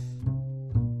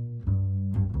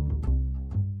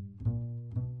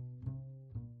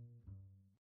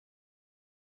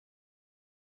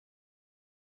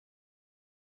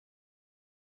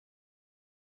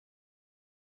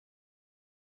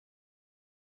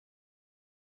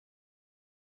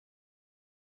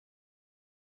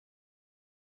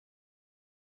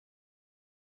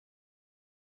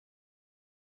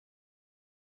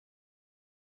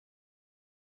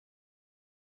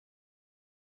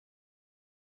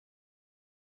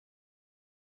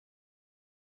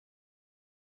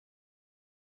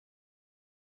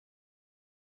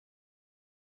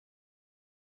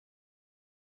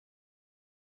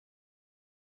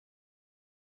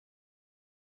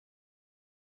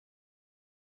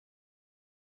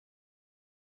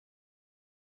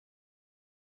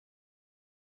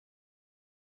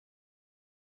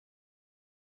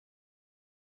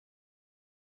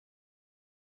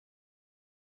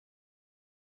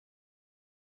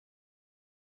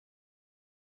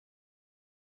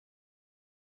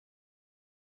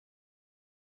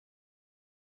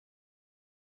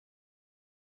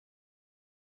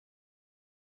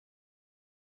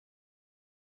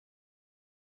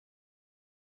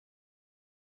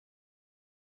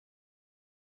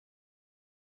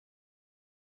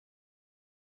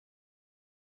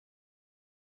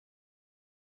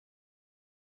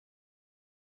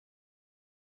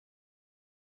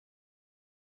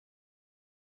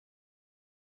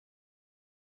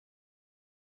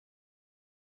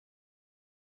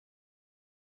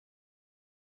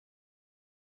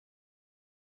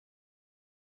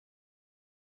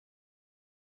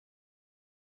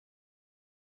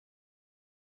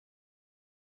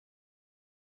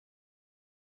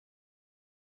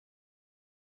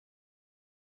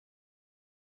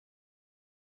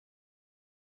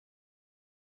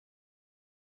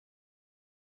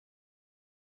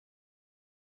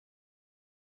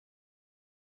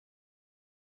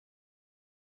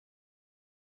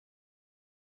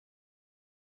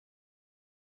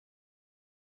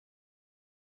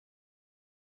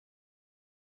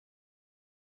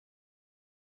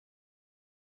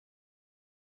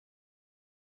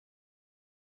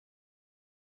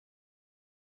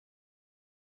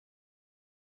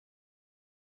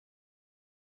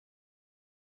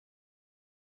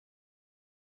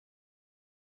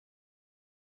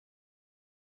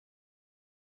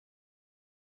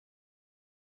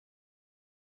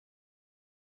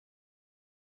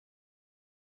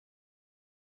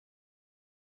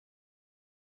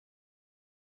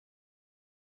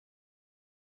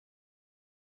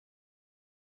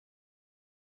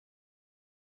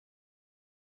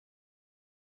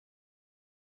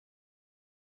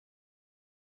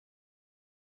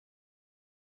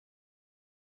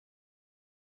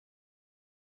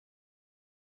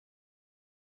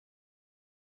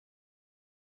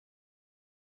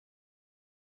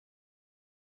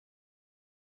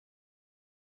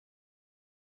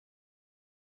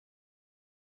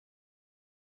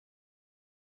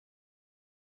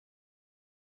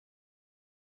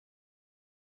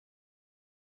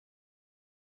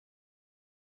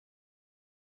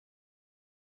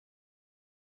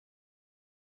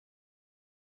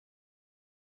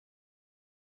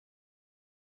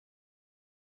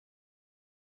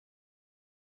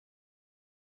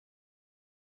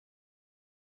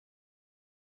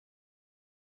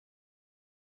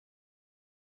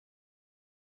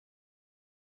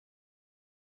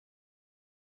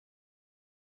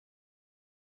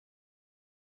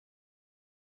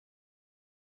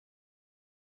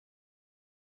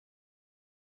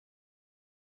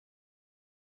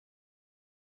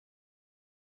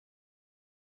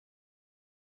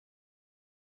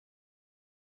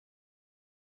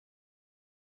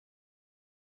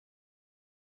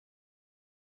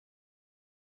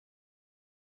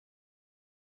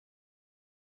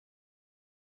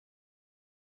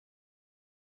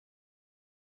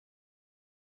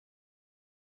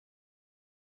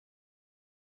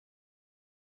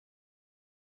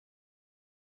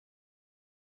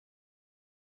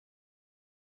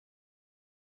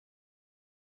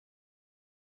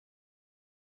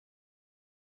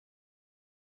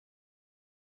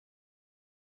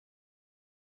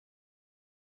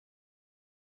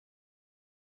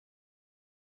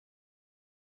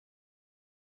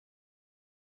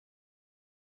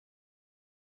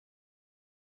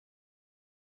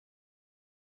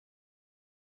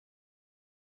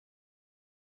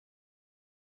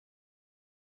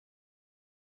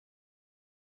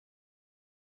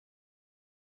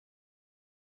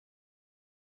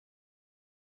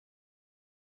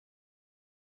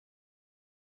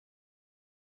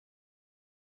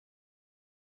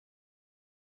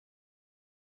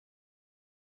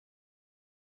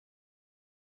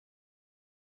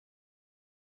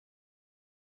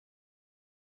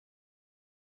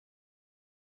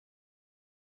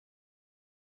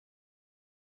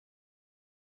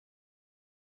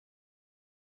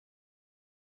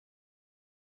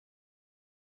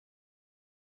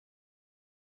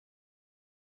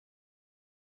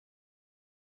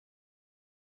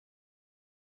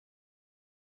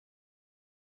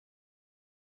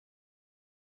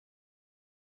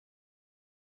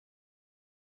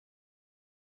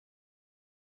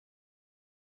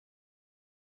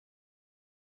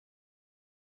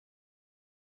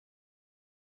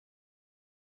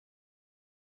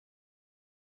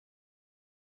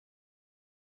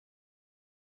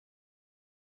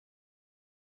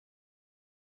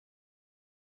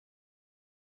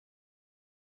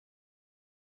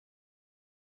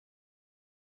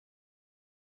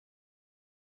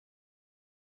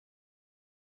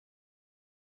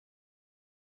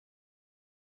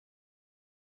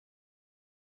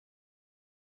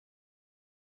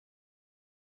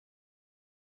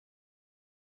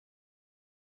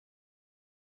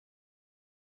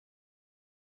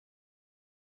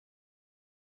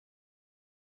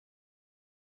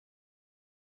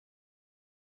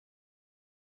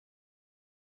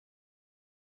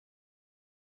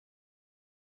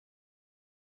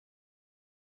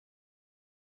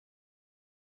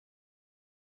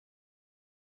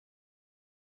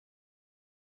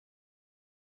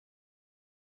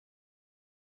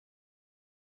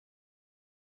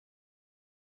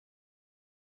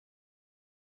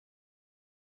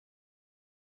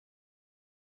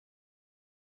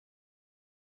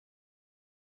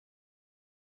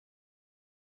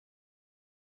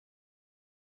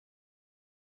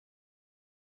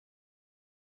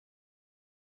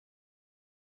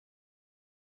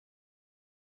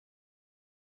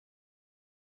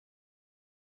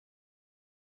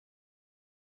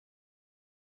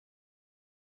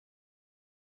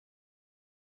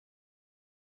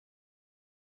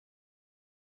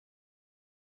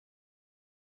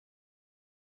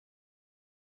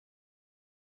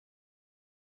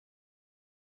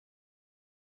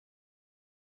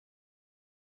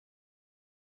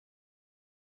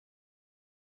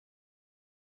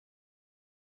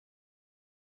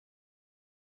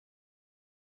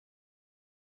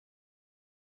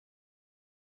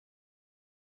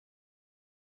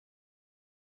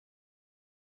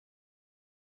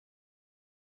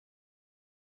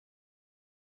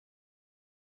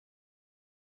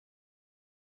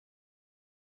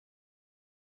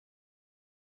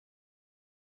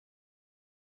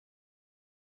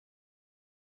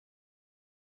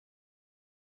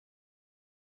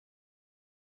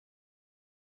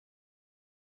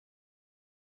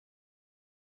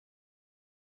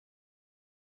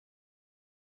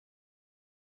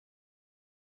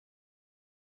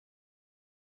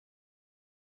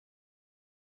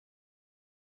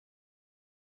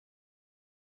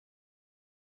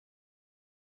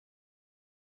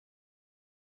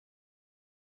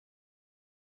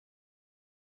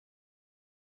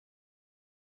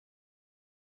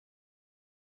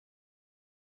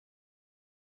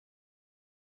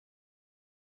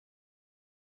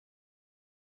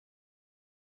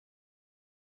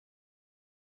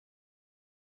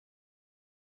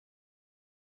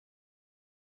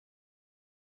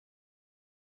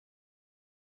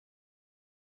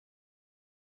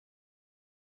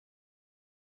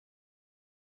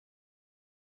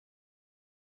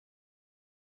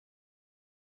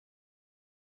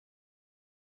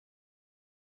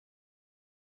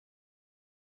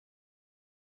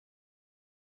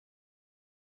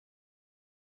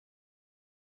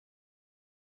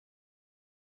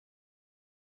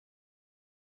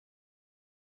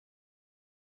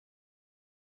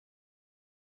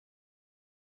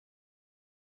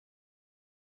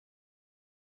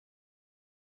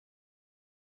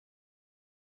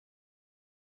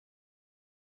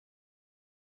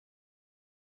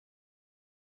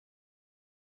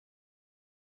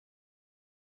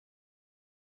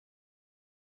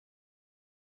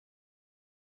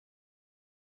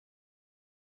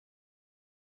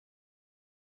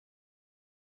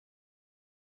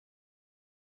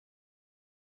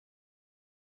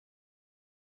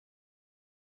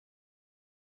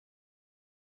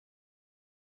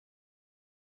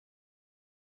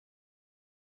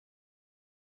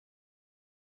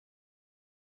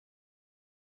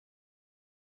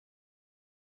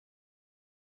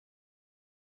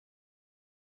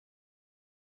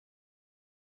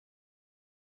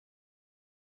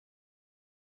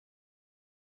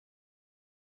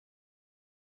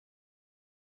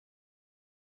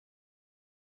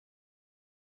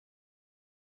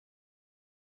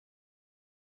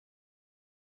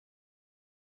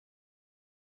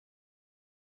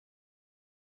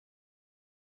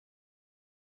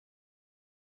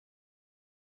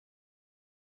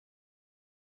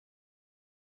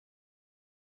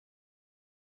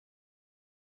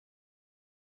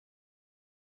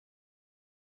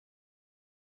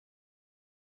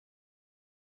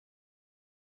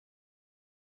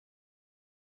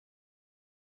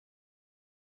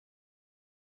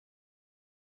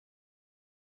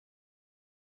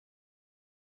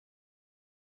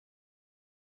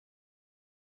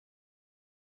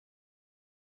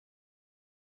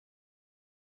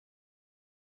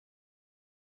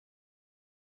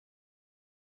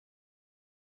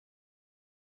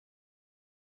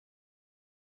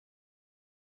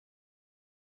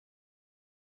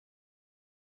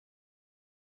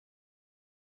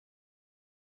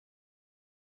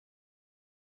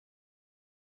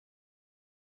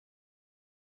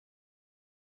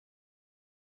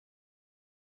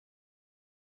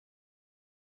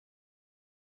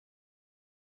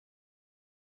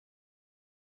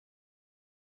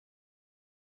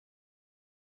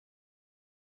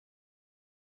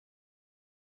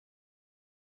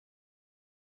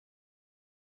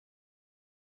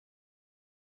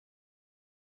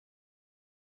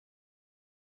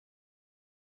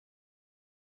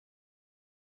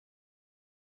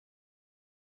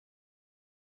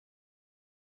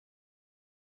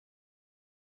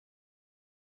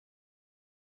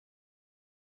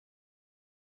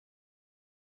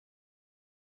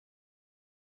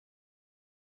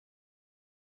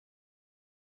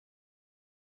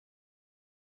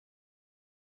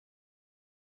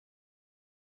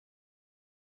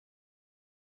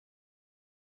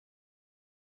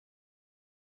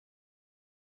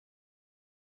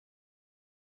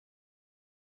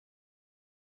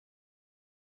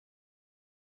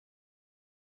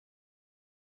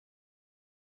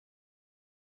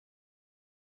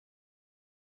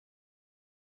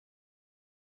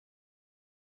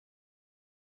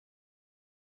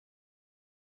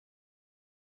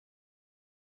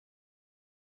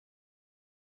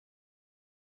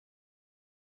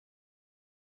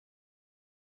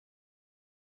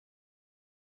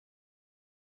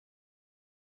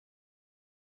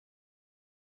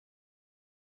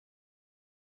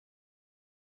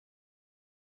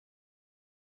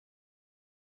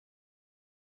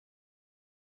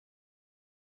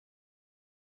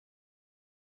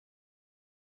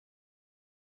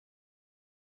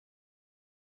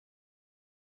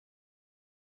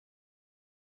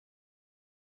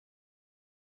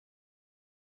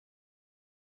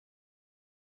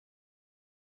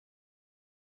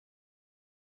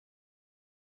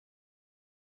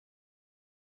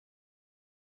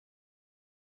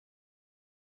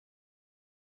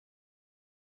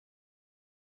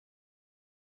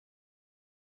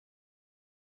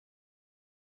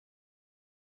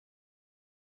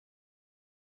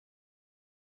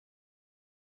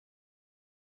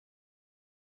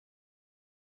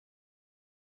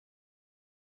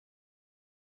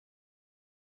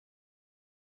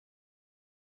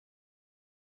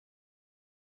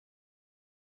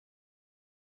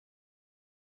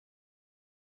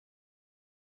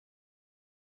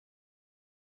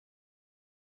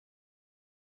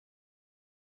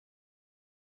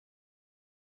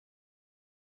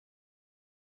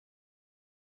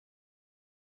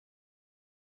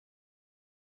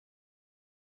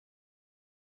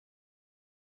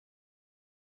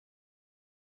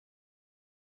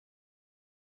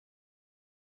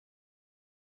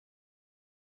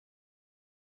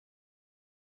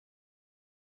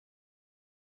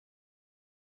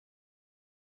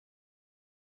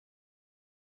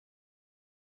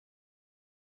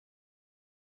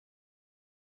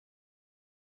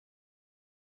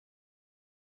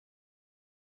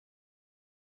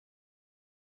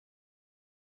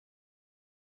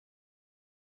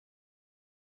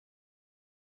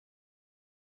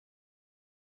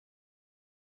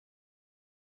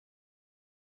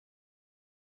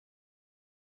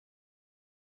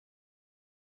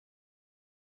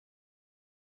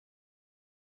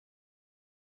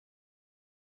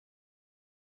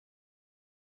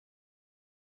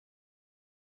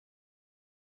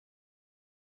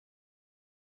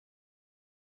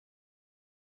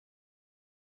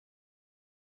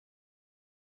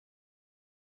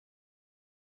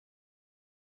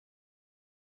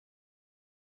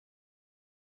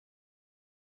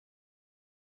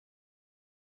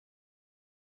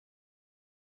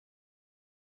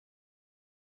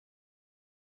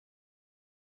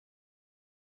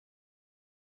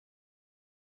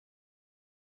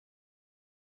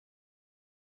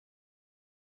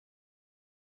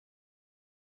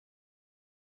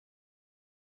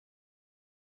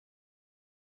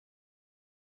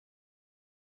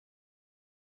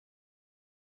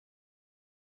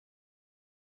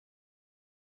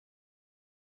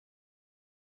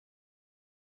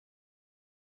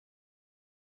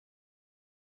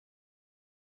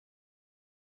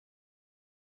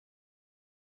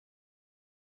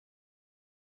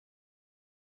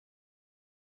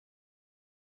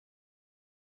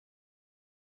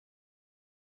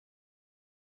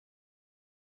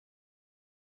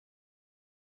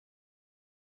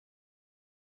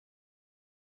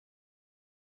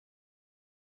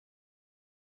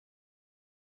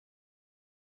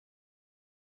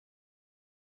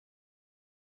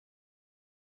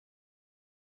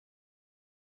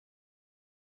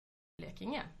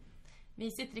 Blekinge.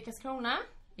 Vi sitter i Karlskrona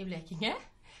i Blekinge.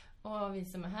 Och vi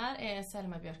som är här är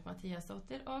Selma Björk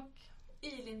Mattiasdotter och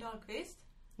Elin Dahlqvist.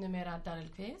 Numera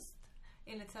Dahlqvist.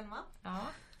 Enligt Selma. Ja,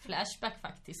 flashback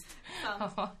faktiskt.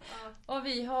 Ja. Och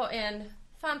vi har en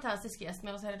fantastisk gäst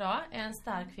med oss här idag. En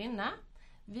stark kvinna.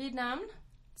 Vid namn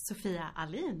Sofia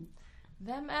Alin.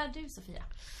 Vem är du, Sofia?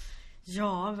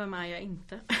 Ja, vem är jag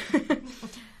inte?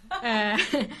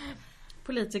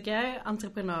 Politiker,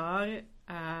 entreprenör,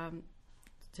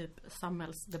 typ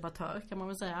samhällsdebattör kan man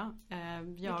väl säga.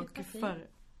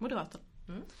 Moderaterna.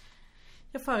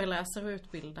 Jag föreläser och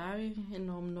utbildar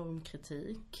inom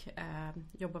normkritik.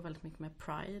 Jobbar väldigt mycket med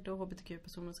Pride och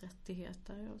hbtq-personers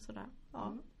rättigheter och sådär.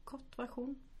 Ja, kort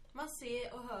version. Man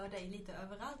ser och hör dig lite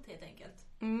överallt helt enkelt.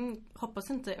 Hoppas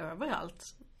inte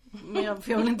överallt. Men jag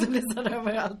vill inte bli så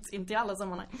överallt. Inte i alla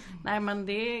sammanhang. Nej, men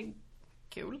det är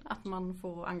kul att man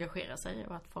får engagera sig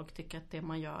och att folk tycker att det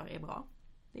man gör är bra.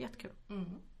 Det är jättekul.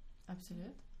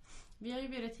 Absolut. Vi har ju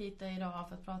bjudit hit dig idag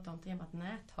för att prata om temat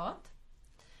näthat.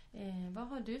 Vad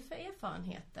har du för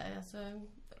erfarenheter? Alltså,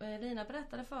 Lina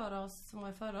berättade för oss, som var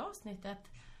i förra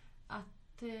avsnittet,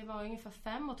 att det var ungefär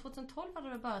 5 år. 2012 hade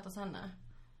det börjat hos henne.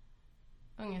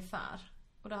 Ungefär.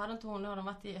 Och då hade inte hon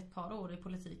varit i ett par år i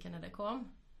politiken när det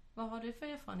kom. Vad har du för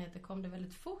erfarenheter? Kom det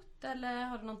väldigt fort? Eller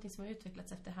har det någonting som har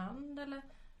utvecklats efterhand? Eller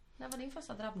när var din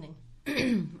första drabbning?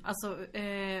 Alltså,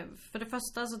 för det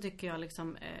första så tycker jag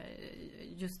liksom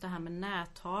just det här med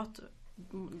näthat,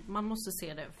 man måste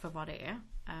se det för vad det är.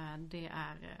 Det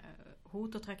är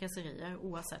hot och trakasserier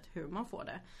oavsett hur man får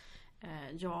det.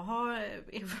 Jag har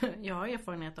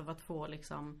erfarenhet av att få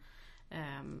liksom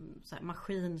så här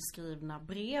maskinskrivna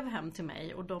brev hem till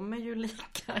mig, och de är ju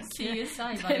lika.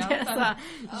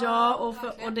 Ja,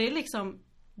 och det är liksom,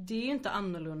 det är ju inte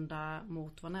annorlunda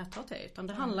mot vad näthat är, utan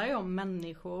det handlar ju om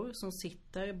människor som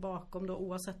sitter bakom då,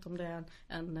 oavsett om det är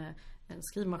en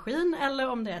skrivmaskin eller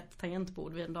om det är ett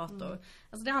tangentbord vid en dator.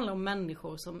 Alltså det handlar om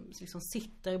människor som liksom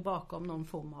sitter bakom någon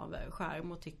form av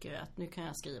skärm och tycker att nu kan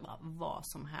jag skriva vad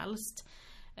som helst.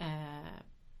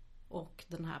 Och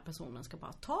den här personen ska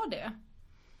bara ta det.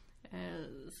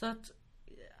 Så att,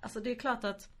 alltså det är klart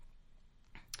att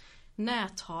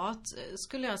näthat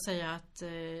skulle jag säga att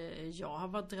jag har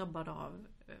varit drabbad av.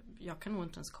 Jag kan nog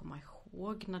inte ens komma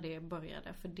ihåg när det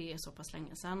började, för det är så pass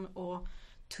länge sedan. Och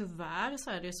tyvärr så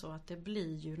är det så att det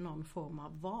blir ju någon form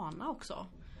av vana också.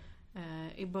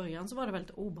 I början så var det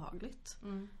väldigt obehagligt.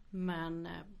 Men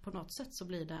på något sätt så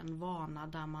blir det en vana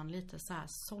där man lite så här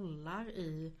sållar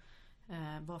i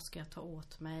vad ska jag ta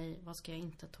åt mig, vad ska jag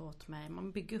inte ta åt mig.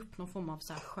 Man bygger upp någon form av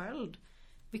så här sköld.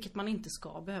 Vilket man inte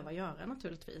ska behöva göra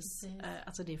naturligtvis.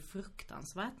 Alltså det är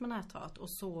fruktansvärt med näthat.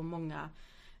 Och så många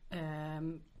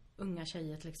unga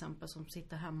tjejer till exempel som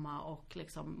sitter hemma och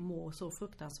liksom mår så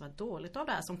fruktansvärt dåligt av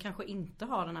det här. Som kanske inte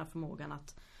har den här förmågan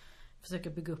att försöka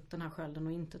bygga upp den här skölden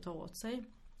och inte ta åt sig.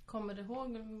 Kommer du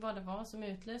ihåg vad det var som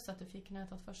utlöste att du fick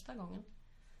näthat första gången?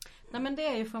 Nej, men det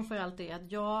är ju framförallt det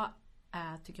att jag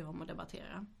tycker om att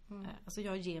debattera. Alltså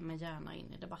jag ger mig gärna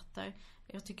in i debatter.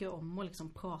 Jag tycker om att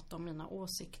liksom prata om mina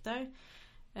åsikter.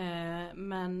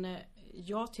 Men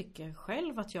jag tycker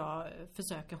själv att jag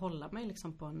försöker hålla mig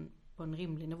liksom på en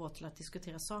rimlig nivå till att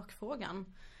diskutera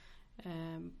sakfrågan.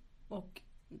 Och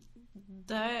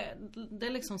det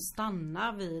liksom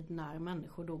stannar vid när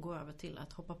människor då går över till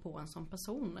att hoppa på en sån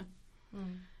person.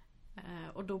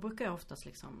 Och då brukar jag oftast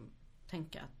liksom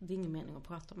tänka att det är ingen mening att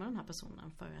prata med den här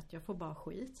personen, för att jag får bara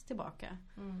skit tillbaka.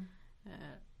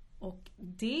 Och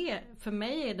det, för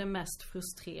mig är det mest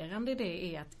frustrerande,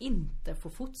 det är att inte få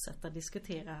fortsätta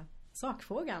diskutera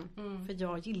sakfrågan. För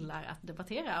jag gillar att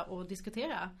debattera och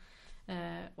diskutera.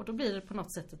 Och då blir det på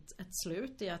något sätt ett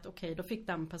slut i att okej, då fick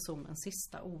den personen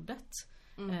sista ordet.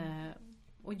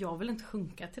 Och jag vill inte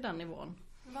sjunka till den nivån.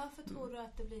 Varför tror du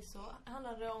att det blir så?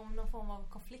 Handlar det om någon form av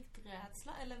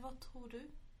konflikträdsla? Eller vad tror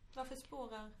du? Varför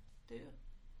spårar du?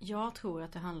 Jag tror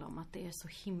att det handlar om att det är så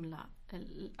himla,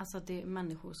 alltså att det är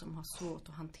människor som har svårt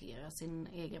att hantera sin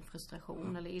egen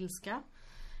frustration eller ilska.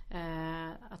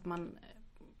 Att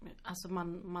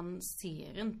man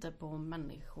ser inte på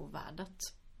människovärdet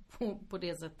på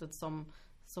det sättet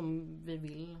som vi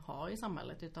vill ha i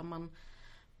samhället, utan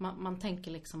man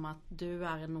tänker liksom att du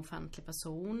är en offentlig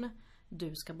person,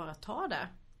 du ska bara ta det.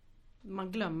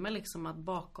 Man glömmer liksom att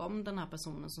bakom den här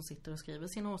personen som sitter och skriver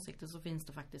sina åsikter så finns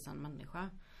det faktiskt en människa.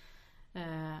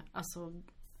 Alltså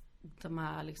de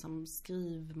här liksom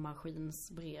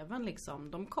skrivmaskinsbreven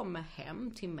liksom, de kommer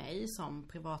hem till mig som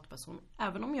privatperson,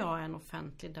 även om jag är en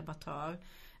offentlig debattör.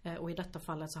 Och i detta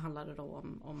fallet så handlar det då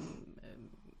om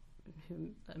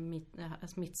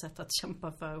mitt sätt att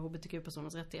kämpa för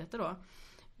hbtq-personers rättigheter då.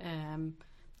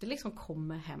 det liksom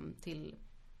kommer hem till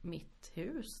mitt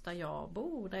hus där jag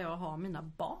bor, där jag har mina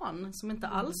barn som inte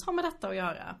alls har med detta att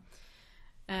göra.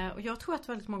 Och jag tror att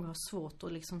väldigt många har svårt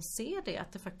att liksom se det,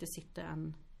 att det faktiskt sitter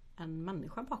en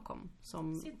människa bakom.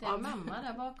 Sitter en mamma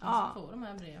där bakom som får de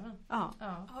här breven. Ja.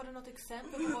 Har du något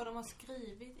exempel på vad de har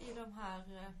skrivit i de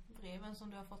här breven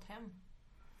som du har fått hem?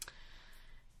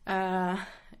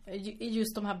 I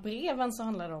just de här breven så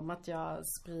handlar det om att jag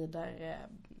sprider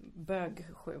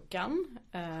bögsjukan.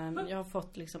 Jag har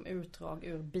fått liksom utdrag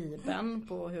ur Bibeln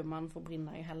på hur man får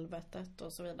brinna i helvetet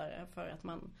och så vidare för att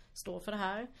man står för det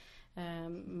här.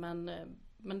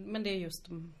 Men det är just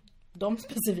de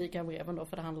specifika breven då,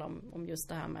 för det handlar om just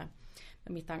det här med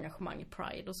mitt engagemang i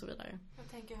Pride och så vidare. Jag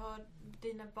tänker, har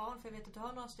dina barn, för jag vet att du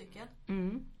har några stycken,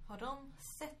 har de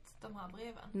sett de här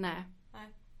breven? Nej,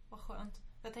 vad skönt.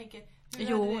 Jag tänker,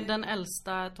 den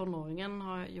äldsta tonåringen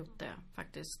har gjort det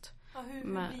faktiskt. Ja, hur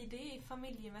blir det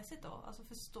familjemässigt då? Alltså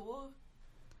förstår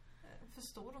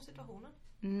de situationen?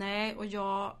 Nej, och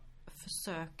jag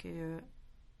försöker ju,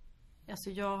 alltså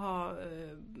jag har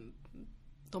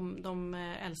de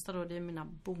äldsta då, det är mina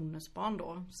bonusbarn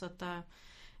då, så att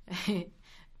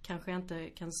kanske jag inte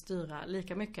kan styra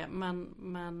lika mycket, men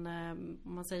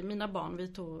om man säger mina barn,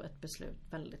 vi tog ett beslut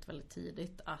väldigt, väldigt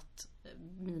tidigt att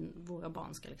våra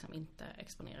barn ska liksom inte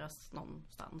exponeras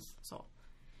någonstans så.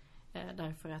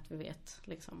 Därför att vi vet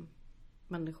liksom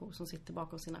människor som sitter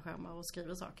bakom sina skärmar och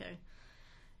skriver saker.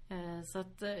 Så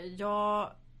att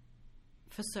jag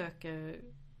försöker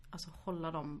alltså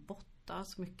hålla dem borta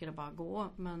så mycket det bara går,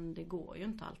 men det går ju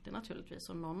inte alltid naturligtvis,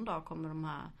 och någon dag kommer de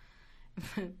här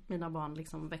mina barn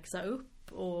liksom växa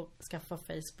upp och skaffa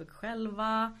Facebook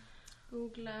själva,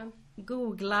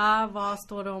 googla vad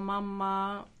står det om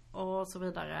mamma och så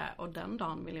vidare, och den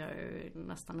dagen vill jag ju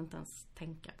nästan inte ens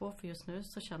tänka på, för just nu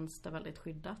så känns det väldigt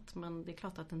skyddat, men det är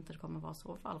klart att det inte kommer vara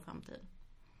så för all framtid.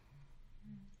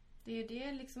 Det är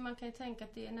det liksom, man kan ju tänka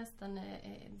att det är nästan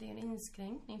det är en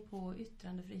inskränkning på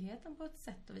yttrandefriheten på ett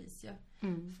sätt och vis, ja.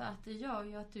 För att det gör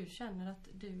ju att du känner att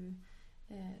du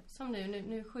som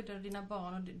nu skyddar du dina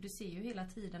barn, och du ser ju hela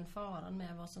tiden faran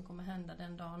med vad som kommer hända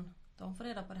den dagen de får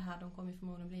reda på det här. De kommer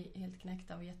förmodligen bli helt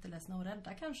knäckta och jätteledsna och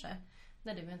rädda kanske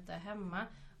när du inte är hemma.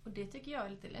 Och det tycker jag är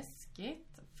lite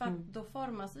läskigt, för att då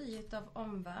formas vi utav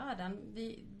omvärlden.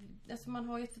 Alltså man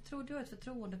har ju ett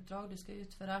förtroendeuppdrag, du ska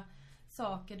utföra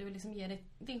saker, du vill liksom ge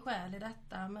din själ i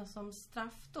detta, men som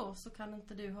straff då så kan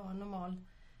inte du ha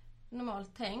normalt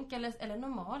tänk, eller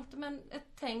normalt, men ett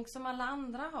tänk som alla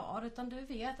andra har, utan du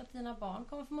vet att dina barn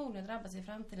kommer förmodligen drabbas i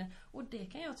framtiden, och det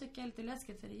kan jag tycka är lite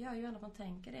läskigt, för det gör ju ändå att man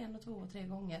tänker det 1, 2 och 3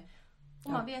 gånger,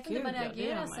 och man vet inte hur man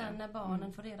reagerar sen när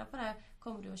barnen får reda på det här.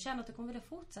 Kommer du att känna att du kommer vilja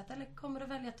fortsätta, eller kommer du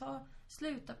välja att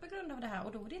sluta på grund av det här,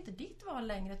 och då är det inte ditt val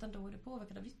längre, utan då är det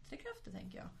påverkat av yttre krafter,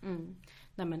 tänker jag.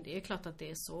 Nej, men det är klart att det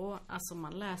är så, alltså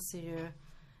man läser ju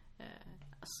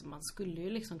alltså man skulle ju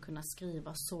liksom kunna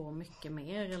skriva så mycket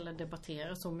mer eller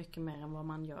debattera så mycket mer än vad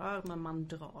man gör, men man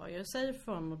drar ju sig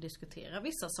från att diskutera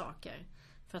vissa saker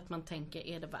för att man tänker,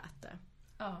 är det värt det?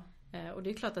 Ja. Och det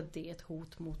är klart att det är ett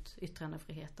hot mot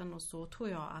yttrandefriheten, och så tror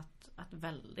jag att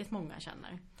väldigt många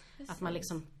känner. Precis. Att man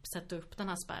liksom sätter upp den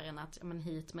här spärren att ja, men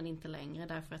hit men inte längre,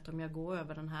 därför att om jag går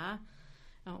över den här,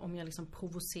 om jag liksom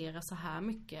provocerar så här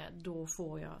mycket, då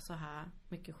får jag så här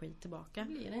mycket skit tillbaka. Det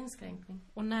blir en inskränkning.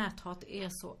 Och näthat är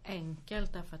så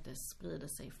enkelt därför att det sprider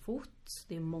sig fort.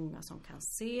 Det är många som kan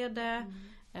se det.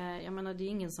 Jag menar, det är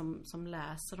ingen som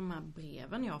läser de här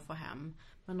breven jag får hem.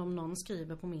 Men om någon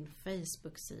skriver på min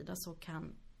Facebook-sida så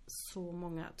kan så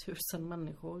många tusen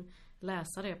människor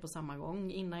läsa det på samma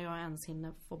gång innan jag ens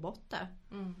hinner få bort det.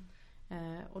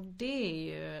 Och det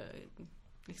är ju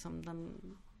liksom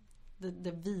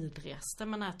det vidrigaste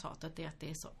med näthatet, är att det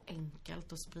är så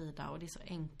enkelt att sprida, och det är så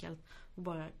enkelt att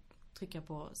bara trycka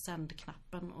på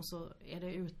sändknappen och så är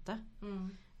det ute.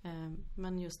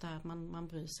 Men just det här att man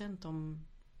bryr sig inte om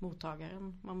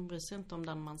mottagaren, man bryr sig inte om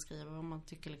den man skriver, och man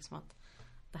tycker liksom att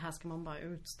det här ska man bara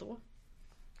utstå.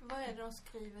 Vad är det de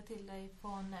skriver till dig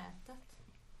på nätet?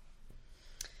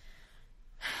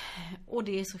 Och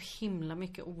det är så himla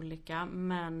mycket olika,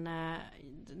 men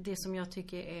det som jag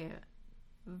tycker är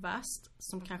värst,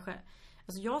 som kanske,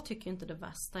 alltså jag tycker inte det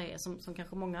värsta är som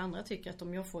kanske många andra tycker, att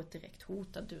om jag får ett direkt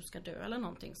hot att du ska dö eller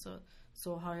någonting,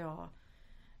 så har jag,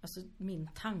 alltså min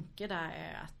tanke där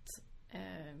är att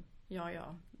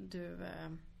du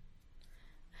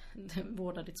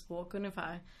vårdar ditt språk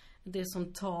ungefär. Det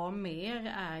som tar mer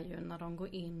är ju när de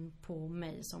går in på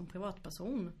mig som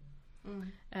privatperson.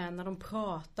 När de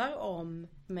pratar om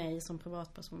mig som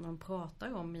privatperson, när de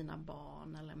pratar om mina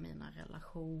barn eller mina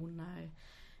relationer,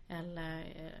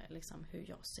 eller liksom hur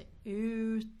jag ser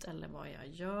ut eller vad jag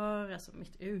gör. Alltså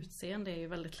mitt utseende är ju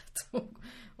väldigt lätt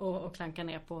att klanka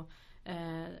ner på.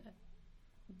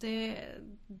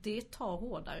 Det tar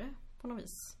hårdare på något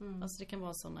vis. Alltså det kan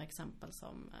vara sådana exempel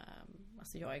som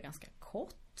alltså jag är ganska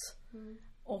kort.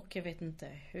 Och jag vet inte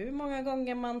hur många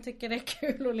gånger man tycker det är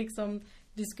kul att liksom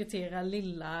diskutera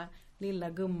lilla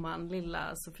gumman,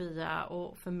 lilla Sofia.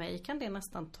 Och för mig kan det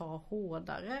nästan ta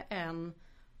hårdare än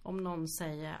om någon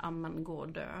säger amen gå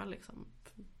och dö liksom.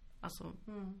 Alltså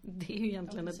det är ju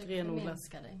egentligen ett renodlat.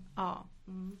 Ja.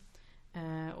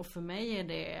 Och för mig är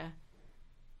det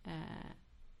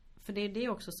för det är det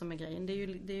också som är grejen. Det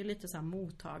är ju lite så här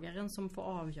mottagaren som får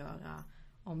avgöra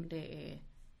om det är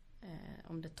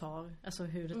om det tar, alltså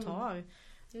hur det tar.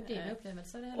 Det är din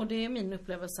upplevelse. Och det är min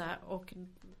upplevelse och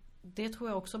det tror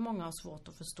jag också många har svårt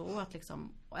att förstå att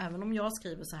liksom, även om jag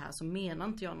skriver så här så menar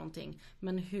inte jag någonting,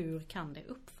 men hur kan det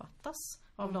uppfattas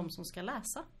av de som ska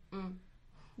läsa?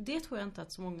 Det tror jag inte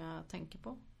att så många tänker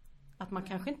på. Att man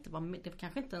det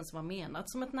kanske inte ens var menat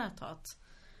som ett näthat,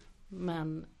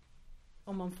 men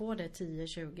om man får det 10,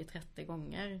 20, 30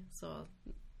 gånger så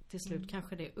till slut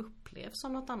kanske det upplevs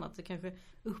som något annat. Det kanske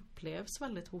upplevs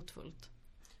väldigt hotfullt.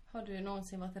 Har du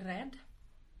någonsin varit rädd?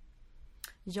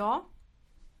 Ja,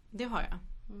 det har jag.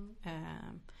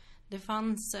 Det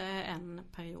fanns en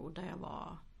period där jag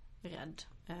var rädd.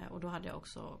 Och då hade jag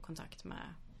också kontakt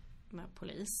med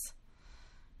polis.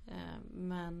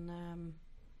 Men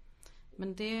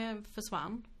det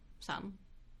försvann sen.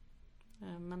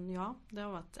 Men ja, det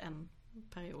har varit en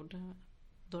period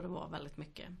då det var väldigt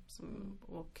mycket.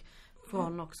 Och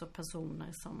från också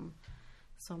personer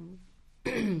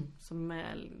som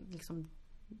är liksom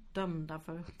dömda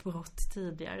för brott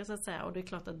tidigare så att säga. Och det är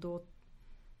klart att då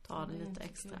tar det lite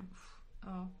extra.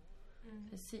 Ja,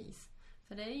 precis.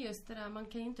 För det är just det där, man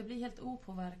kan ju inte bli helt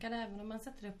opåverkad även om man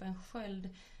sätter upp en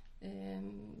sköld.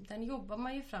 Den jobbar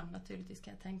man ju fram naturligtvis,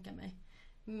 kan jag tänka mig.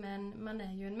 Men man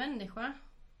är ju en människa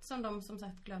som de som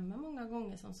sagt glömmer många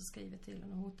gånger, som så skriver till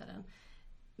den och hotar den.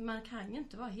 Man kan ju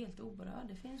inte vara helt oberörd,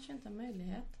 det finns ju inte en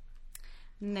möjlighet.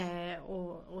 Nej,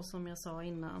 och som jag sa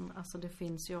innan, alltså det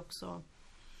finns ju också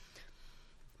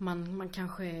man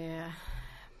kanske är,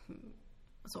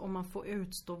 alltså om man får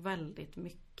utstå väldigt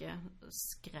mycket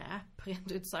skräp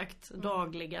rent ut sagt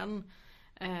dagligen,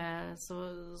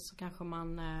 så kanske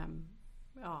man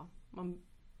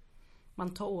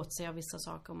tar åt sig av vissa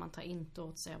saker och man tar inte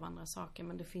åt sig av andra saker.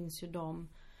 Men det finns ju de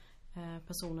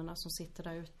personerna som sitter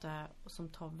där ute och som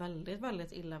tar väldigt,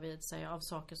 väldigt illa vid sig av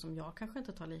saker som jag kanske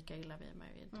inte tar lika illa vid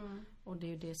mig vid. Och det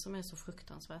är ju det som är så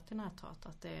fruktansvärt i näthat,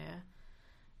 att det är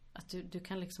att du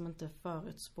kan liksom inte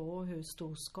förutspå hur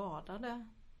stor skada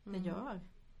det gör.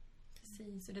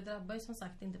 Precis, och det drabbar ju som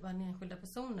sagt inte bara den enskilda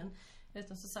personen,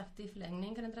 utan som sagt i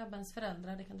förlängningen kan det drabba ens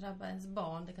föräldrar, det kan drabba ens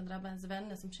barn, det kan drabba ens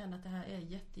vänner som känner att det här är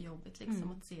jättejobbigt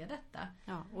liksom att se detta.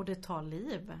 Ja, och det tar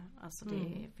liv. Alltså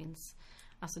det finns,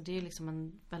 alltså det är liksom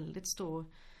en väldigt stor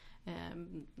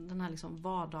den här liksom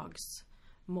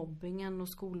vardagsmobbingen och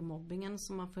skolmobbingen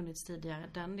som har funnits tidigare,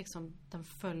 den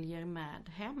följer med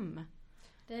hem.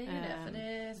 Det är ju det,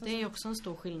 för det är också en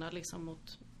stor skillnad liksom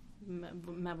mot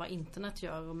med vad internet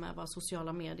gör och med vad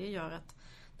sociala medier gör, att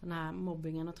den här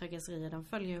mobbingen och trakasserier, den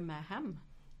följer ju med hem.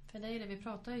 För det är det vi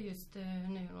pratar just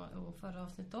nu och förra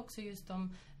avsnittet också just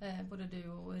om både du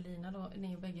och Elina då,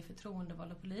 ni är bägge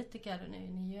förtroendevalda politiker,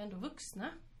 ni är ju ändå vuxna.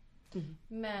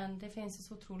 Men det finns ju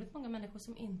så otroligt många människor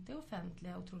som inte är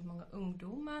offentliga, otroligt många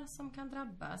ungdomar som kan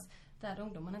drabbas, där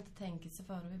ungdomarna inte tänker sig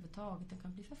för överhuvudtaget. De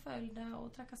kan bli förföljda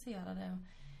och trakasserade.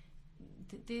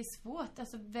 Det är svårt,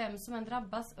 alltså vem som än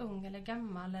drabbas, ung eller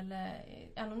gammal eller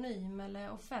anonym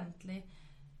eller offentlig.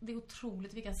 Det är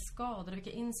otroligt vilka skador,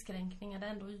 vilka inskränkningar det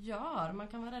ändå gör. Man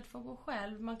kan vara rädd för att gå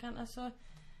själv. Man kan, alltså,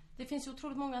 det finns ju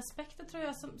otroligt många aspekter tror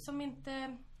jag som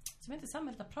inte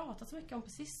samhället har pratat så mycket om på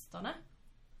sistone.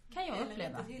 Kan jag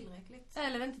uppleva.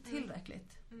 Eller inte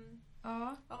tillräckligt.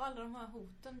 Ja. Av alla de här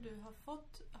hoten du har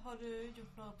fått, har du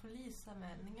gjort några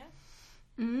polisanmälningar?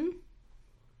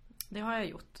 Det har jag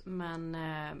gjort, men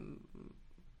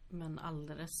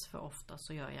alldeles för ofta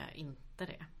så gör jag inte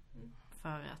det.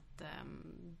 För att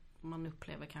man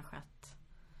upplever kanske att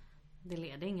det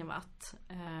leder ingen vart.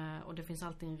 Och det finns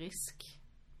alltid en risk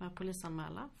med att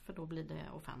polisanmäla, för då blir det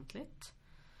offentligt.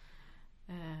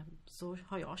 Så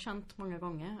har jag känt många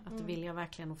gånger att vill jag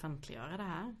verkligen offentliggöra det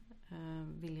här?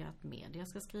 Vill jag att media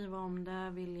ska skriva om det?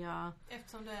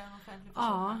 Eftersom det är en offentlig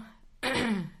person?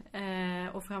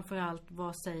 Ja. Och framförallt,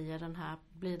 vad säger den här?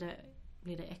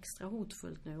 Blir det extra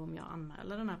hotfullt nu om jag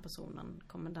anmäler den här personen?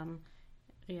 Kommer den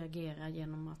reagera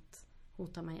genom att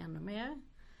hota mig ännu mer?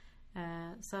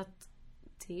 Så att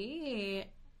det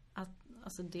är att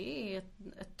alltså det är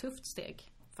ett tufft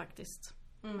steg faktiskt.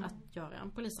 Att göra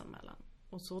en polisanmälan.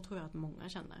 Och så tror jag att många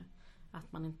känner.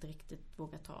 Att man inte riktigt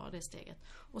vågar ta det steget.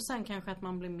 Och sen kanske att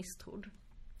man blir misstrodd.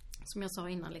 Som jag sa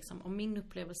innan liksom, om min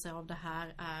upplevelse av det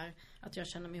här är att jag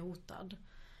känner mig hotad.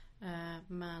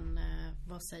 Men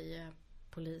vad säger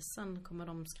polisen? Kommer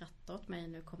de skratta åt mig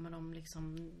nu? Kommer de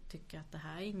liksom tycka att det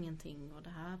här är ingenting och det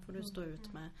här får du stå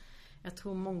ut med? Jag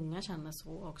tror många känner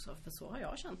så också, för så har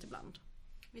jag känt ibland.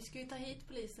 Vi ska ju ta hit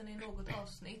polisen i något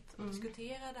avsnitt och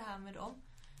diskutera det här med dem.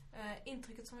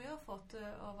 Intrycket som jag har fått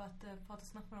av att prata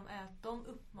snabbt med dem är att de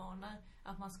uppmanar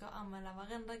att man ska anmäla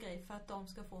varenda grej för att de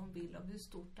ska få en bild av hur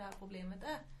stort det här problemet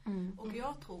är. Och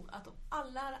jag tror att om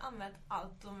alla hade använt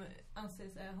allt de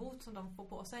anses är hot som de får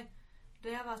på sig,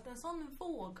 det har varit en sån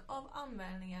våg av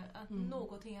anmälningar att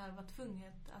någonting hade varit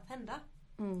tvunget att hända.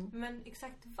 Men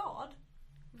exakt vad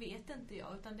vet inte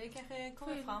jag, utan det kanske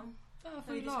kommer fram. Ja,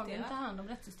 för lagen ta hand om,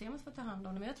 rättssystemet får ta hand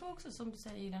om det. Men jag tror också, som du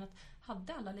säger Elin, att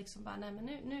hade alla liksom bara, nej men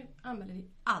nu anmäler vi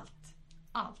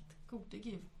allt. Gode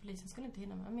gud, polisen skulle inte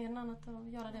hinna med mer än annat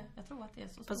att göra det. Jag tror att det är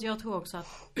så. Fast jag tror också att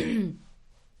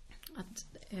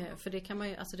för det kan man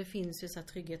ju, alltså det finns ju så här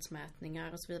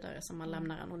trygghetsmätningar och så vidare som man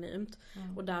lämnar anonymt.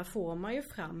 Och där får man ju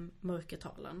fram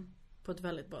mörkertalen på ett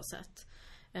väldigt bra sätt.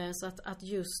 Så att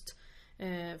just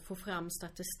få fram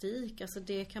statistik, alltså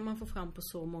det kan man få fram på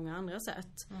så många andra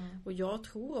sätt. Och jag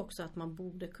tror också att man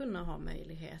borde kunna ha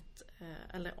möjlighet,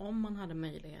 eller om man hade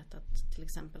möjlighet att till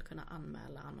exempel kunna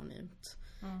anmäla anonymt.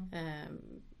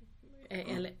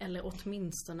 Eller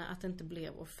åtminstone att det inte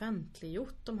blev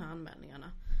offentliggjort de här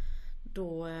anmälningarna.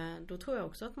 Då tror jag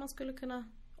också att man skulle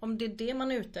kunna, om det är det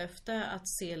man är ute efter, att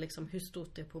se liksom hur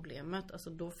stort är problemet, alltså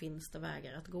då finns det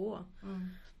vägar att gå.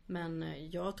 Men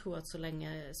jag tror att så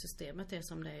länge systemet är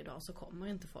som det är idag så kommer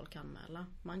inte folk anmäla.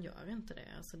 Man gör inte det.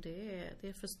 Alltså det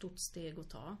är för stort steg att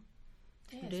ta.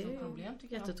 Det är ett problem,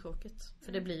 tycker jag. Jättetråkigt.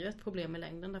 För det blir ju ett problem i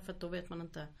längden, därför att då vet man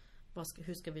inte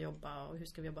hur ska vi jobba och hur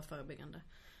ska vi jobba förebyggande.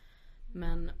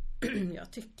 Men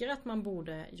jag tycker att man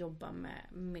borde jobba med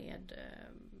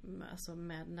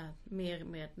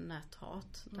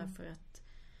näthat. Därför att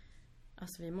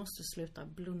alltså vi måste sluta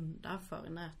blunda för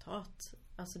näthat.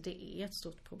 Alltså det är ett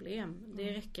stort problem.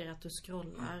 Det räcker att du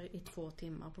scrollar i 2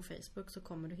 timmar på Facebook så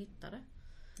kommer du hitta det.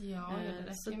 Ja, det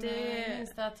räcker så med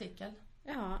minsta artikel.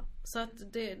 Ja, så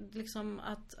att det liksom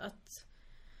att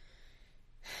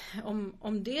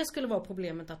om det skulle vara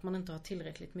problemet att man inte har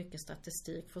tillräckligt mycket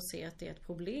statistik för att se att det är ett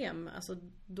problem, alltså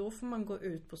då får man gå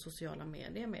ut på sociala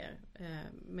medier mer.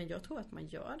 Men jag tror att man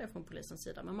gör det från polisens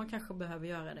sida, men man kanske behöver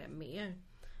göra det mer.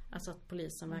 Alltså att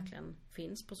polisen verkligen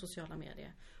finns på sociala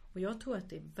medier. Och jag tror att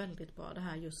det är väldigt bra det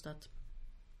här just att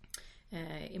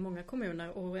i många kommuner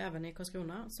och även i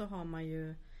Karlskrona så har man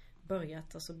ju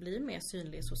börjat alltså bli mer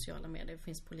synlig i sociala medier. Det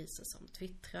finns poliser som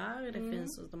twittrar, det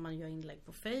finns man gör inlägg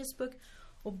på Facebook.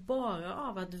 Och bara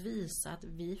av att visa att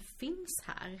vi finns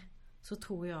här så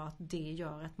tror jag att det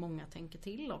gör att många tänker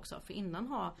till också. För innan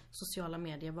har sociala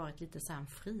medier varit lite så här en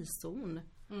frizon.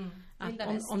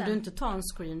 Att om du inte tar en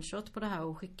screenshot på det här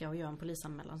och skickar och gör en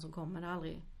polisanmälan så kommer det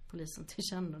aldrig polisen till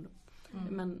kännedom.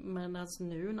 Men alltså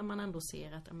nu när man ändå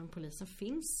ser att polisen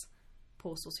finns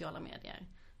på sociala medier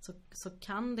så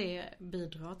kan det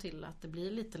bidra till att det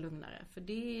blir lite lugnare. För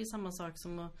det är samma sak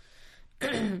som att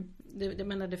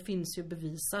det finns ju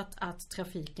bevisat att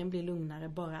trafiken blir lugnare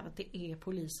bara att det är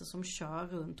poliser som kör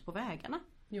runt på vägarna.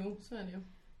 Jo, så är det ju.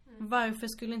 Varför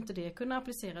skulle inte det kunna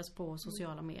appliceras på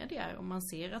sociala medier? Om man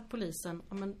ser att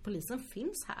polisen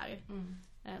finns här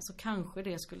så kanske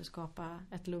det skulle skapa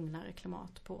ett lugnare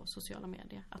klimat på sociala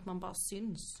medier. Att man bara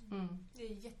syns. Det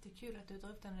är jättekul att du drar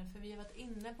upp den, för vi har varit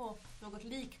inne på något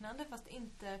liknande fast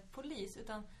inte polis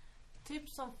utan typ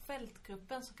som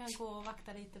fältgruppen som kan gå och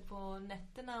vakta lite på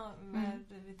nätterna med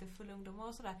lite fulla ungdomar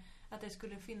och sådär. Att det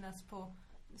skulle finnas på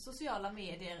sociala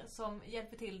medier som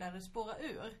hjälper till där det spårar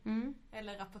ur.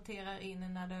 Eller rapporterar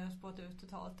in när det har spårat ut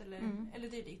totalt eller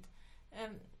dylikt.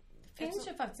 Det finns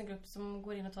ju faktiskt en grupp som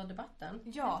går in och tar debatten.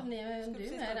 Ja, om du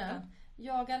är med den.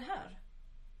 Jag är här.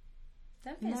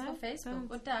 Den finns på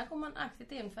Facebook och där går man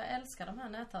aktivt in för att älska de här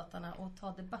näthatarna och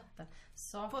ta debatten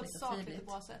sakligt och tydligt.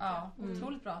 Bra sätt. Ja,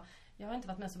 otroligt bra. Jag har inte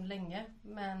varit med så länge,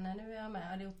 men nu är jag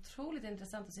med och det är otroligt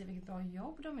intressant att se vilket bra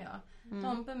jobb de gör.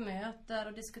 De bemöter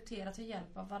och diskuterar till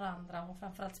hjälp av varandra och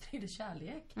framförallt sprider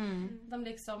kärlek. De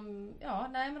liksom,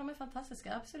 men de är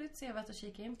fantastiska. Absolut sevärt att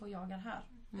kika in på Jag är här.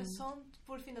 Sånt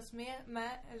borde finnas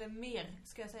mer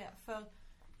ska jag säga. För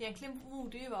egentligen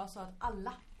borde ju vara så att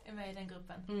alla är med i den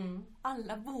gruppen.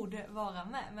 Alla borde vara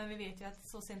med, men vi vet ju att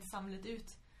så ser inte samhället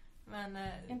ut. Men,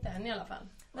 inte än i alla fall.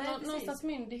 Nej, någonstans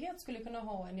myndighet skulle kunna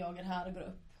ha en Jag är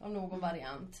här-grupp av någon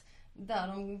variant. där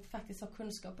de faktiskt har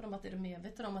kunskaper om att det är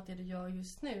medvetna om att det du gör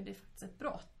just nu, det är faktiskt ett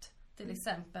brott. Till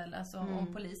exempel, alltså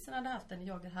om polisen hade haft en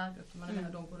jag är här-grupp, man är med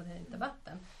och de går den här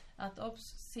debatten. Att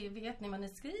vet ni vad ni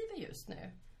skriver just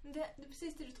nu? Det är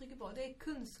precis det du trycker på. Det är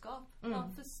kunskap.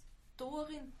 Man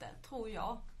förstår inte, tror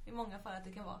jag, i många fall att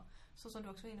det kan vara så som du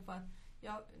också var inne på, att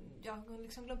jag har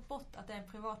liksom glömt bort att det är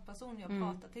en privatperson jag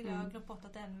pratar till. Jag har glömt bort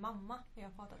att det är en mamma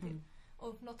jag pratar till.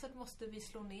 Och på något sätt måste vi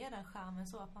slå ner den skärmen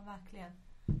så att man verkligen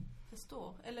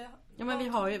förstår. Eller, ja, men vi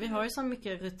har ju så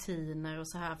mycket rutiner och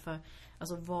så här för,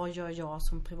 alltså vad gör jag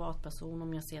som privatperson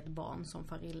om jag ser ett barn som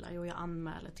far illa? Jo, jag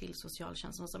anmäler till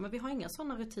socialtjänsten och så, men vi har inga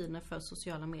sådana rutiner för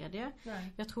sociala medier.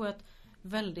 Nej. Jag tror att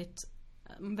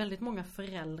väldigt många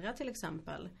föräldrar till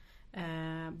exempel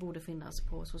borde finnas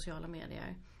på sociala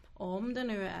medier. Om det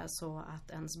nu är så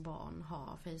att ens barn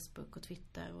har Facebook och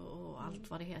Twitter och allt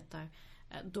vad det heter,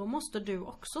 då måste du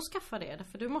också skaffa det.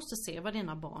 För du måste se vad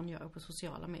dina barn gör på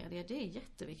sociala medier. Det är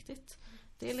jätteviktigt.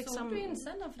 Det är liksom... Såg du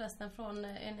insändaren förresten från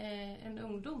en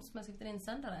ungdom som har skrivit en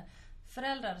insändare?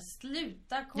 Föräldrar,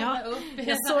 sluta kolla upp.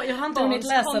 Jag har inte hunnit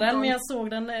läsa den, men jag såg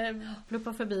den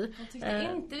pluppa förbi. Jag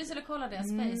tyckte inte vi skulle kolla deras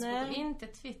Facebook och inte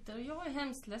Twitter. Och jag är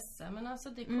hemskt ledsen, men alltså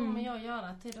det kommer jag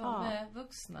göra till de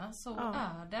vuxna. Så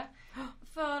är det.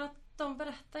 För att de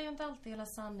berättar ju inte alltid hela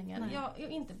sanningen. Jag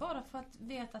inte bara för att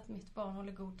veta att mitt barn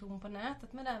håller god ton på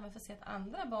nätet, men även för att se att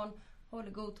andra barn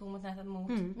håller god ton mot nätet mot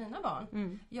mina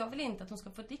barn. Jag vill inte att hon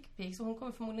ska få dickpics, och hon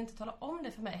kommer förmodligen inte tala om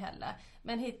det för mig heller.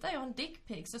 Men hittar jag en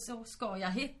dickpic så ska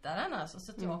jag hitta den alltså,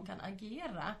 så att jag kan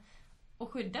agera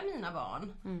och skydda mina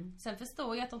barn. Sen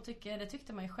förstår jag att de tycker, det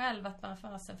tyckte man ju själv, att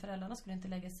föräldrarna skulle inte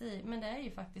lägga sig i. Men det är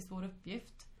ju faktiskt vår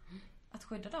uppgift att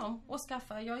skydda dem och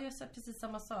skaffa. Jag gör precis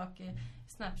samma sak i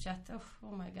Snapchat.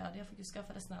 Oh my god, jag fick ju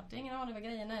skaffa det snabbt. Jag har ingen aning vad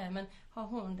grejerna är, men har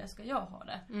hon det ska jag ha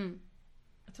det.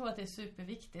 Jag tror att det är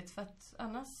superviktigt, för att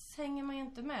annars hänger man ju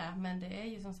inte med. Men det är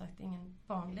ju som sagt ingen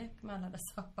barnlek med alla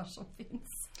dessa appar som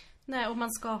finns. Nej, och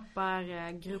man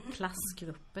skapar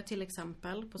klassgrupper till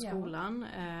exempel på skolan.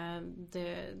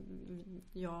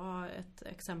 Jag har ett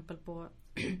exempel på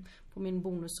min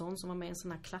bonusson som var med i en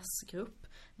sån här klassgrupp.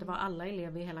 Det var alla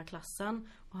elever i hela klassen,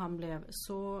 och han blev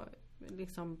så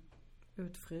liksom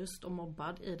utfryst och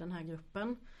mobbad i den här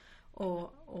gruppen.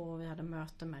 Och vi hade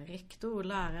möte med rektor och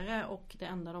lärare, och det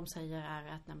enda de säger är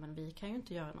att nej, men vi kan ju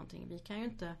inte göra någonting. Vi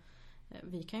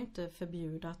kan ju inte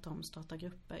förbjuda att de startar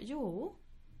grupper. Jo,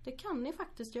 det kan ni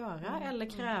faktiskt göra, eller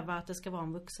kräva att det ska vara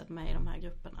en vuxen med i de här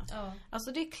grupperna.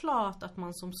 Alltså det är klart att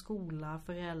man som skola,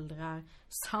 föräldrar,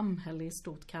 samhälle i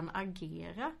stort kan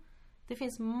agera. Det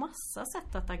finns massa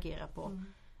sätt att agera på.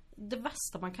 Det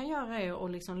värsta man kan göra är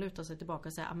att liksom luta sig tillbaka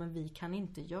och säga men vi kan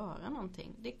inte göra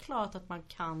någonting. Det är klart att man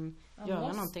kan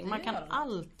göra någonting. Man kan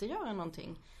alltid göra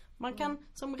någonting. Man kan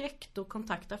som rektor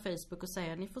kontakta Facebook och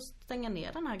säga ni får stänga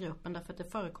ner den här gruppen därför att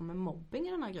det förekommer mobbing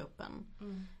i den här gruppen.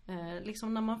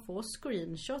 Liksom när man får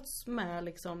screenshots med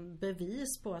liksom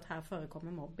bevis på att här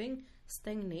förekommer mobbing,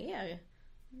 stäng ner.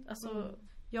 Alltså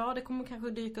ja, det kommer kanske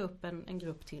dyka upp en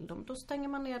grupp till dem. Då stänger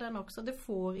man ner den också. Det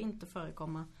får inte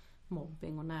förekomma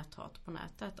mobbing och näthat på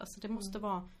nätet. Alltså det måste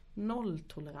vara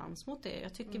nolltolerans mot det.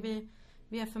 Jag tycker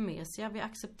vi är för mesiga. Vi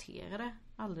accepterar det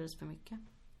alldeles för mycket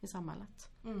i samhället.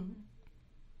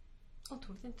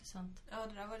 Otroligt intressant. Ja,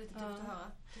 det där var lite tufft att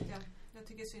höra. Jag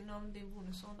tycker synd om din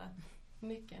bonusson där.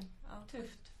 Mycket. Ja.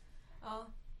 Tufft. Ja.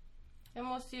 Jag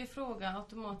måste ju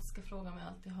automatiska fråga mig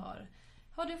alltid har.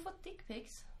 Har du fått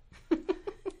dickpics?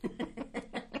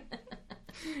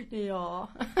 Ja.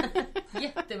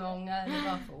 Jättemånga eller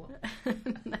bara få?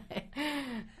 Nej.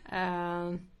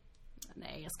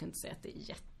 Nej, jag ska inte säga att det är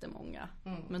jättemånga.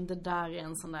 Men det där är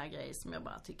en sån där grej som jag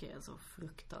bara tycker är så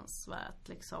fruktansvärt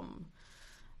liksom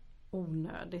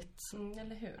onödigt.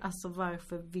 Eller hur? Alltså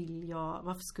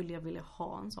varför skulle jag vilja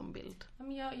ha en sån bild?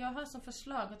 Men jag har som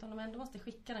förslag att om de ändå måste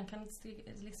skicka den, kan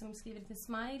liksom skriva lite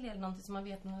smiley eller någonting som man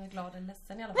vet om man är glad eller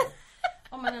ledsen i alla fall.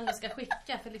 Om man ändå ska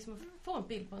skicka, för liksom få en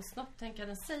bild på en snopp, tänker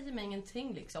den säger mig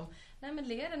ingenting liksom. Nej, men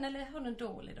ler den eller har den en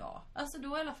dålig dag? Alltså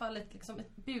då är i alla fall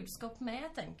ett budskap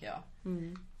med, tänker jag.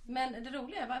 Men det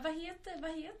roliga är,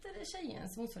 vad heter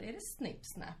tjejens motsvarighet? Är det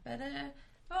Snipsnap? Är det,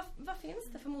 vad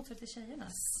finns det för motsvarighet till tjejerna?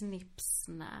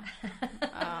 Snipsnap.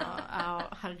 Ja,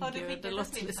 herregud. Har du skickat en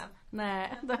Snipsnap?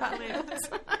 Nej, det har jag inte.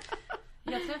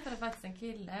 Jag träffade faktiskt en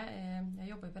kille, jag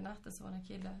jobbar ju på natten, så var det en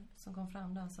kille som kom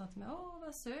fram där och sa till mig,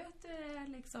 vad söt du är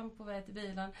liksom på väg till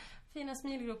bilen, fina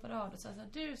smilgropar har du. Så jag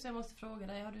sa, så jag måste fråga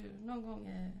dig, har du någon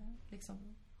gång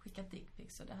liksom skickat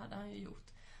dickpics? Och det hade han ju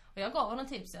gjort. Och jag gav honom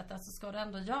tips att alltså, ska du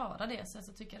ändå göra det,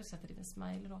 så tycker jag du sätter lite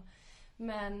smiley då.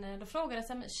 Men då frågade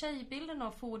jag, tjejbilden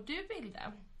då, får du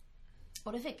bilder?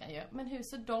 Och det fick han ju. Men hur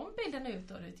ser de bilderna ut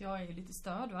då? Jag är ju lite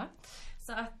störd, va?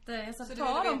 Så att jag Så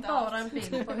tar de bara en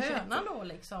bild på hönan då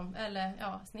liksom.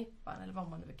 Eller snippan eller vad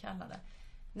man nu vill kalla det.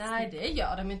 Nej, det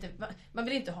gör de inte. Man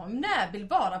vill inte ha en närbild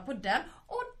bara på den.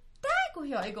 Och där går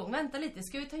jag igång. Vänta lite,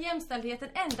 ska vi ta jämställdheten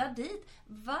ända dit?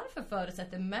 Varför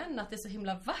förutsätter män att det är så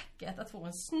himla vackert att få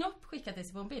en snopp skickad till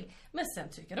sig på en bild? Men sen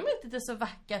tycker de inte det är så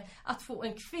vackert att få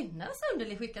en kvinnas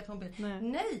underliv skickad på en bild.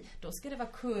 Nej, då ska det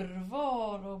vara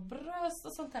kurvor och bröst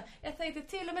och sånt där. Jag tänkte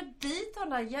till och med dit har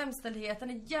den här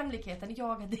jämställdheten, jämlikheten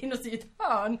jagad in oss i ett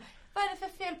hörn. Vad är det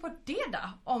för fel på det då?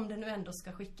 Om det nu ändå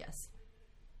ska skickas.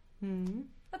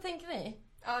 Vad tänker ni?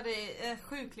 Ja, det är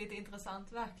sjukligt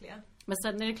intressant, verkligen. Men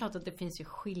sen är det klart att det finns ju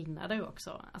skillnader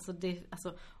också.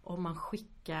 Alltså om man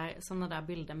skickar sådana där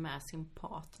bilder med sin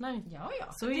partner. Ja.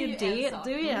 Så är ju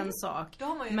det är ju en sak. Då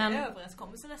har man ju en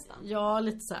överenskommelse nästan. Ja,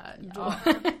 lite så här.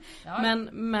 Ja.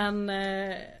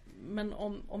 Men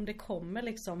om det kommer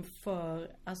liksom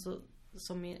för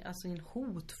som i en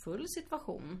hotfull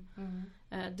situation.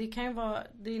 Det kan ju vara,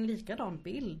 det är en likadan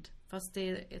bild fast det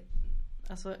är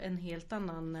en helt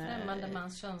annan... Främmande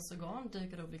mans könsorgan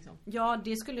dyker upp liksom. Ja,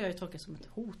 det skulle jag ju tolka som ett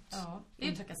hot. Ja, det är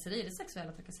ju trakasserier, det är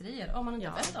sexuella trakasserier. Om man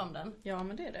inte vet om den. Ja,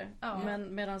 men det är det. Ja.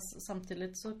 Men medan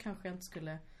samtidigt så kanske jag inte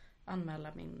skulle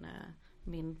anmäla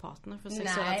min partner för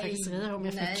sexuella trakasserier om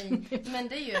jag fick. Men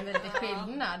det är ju en väldigt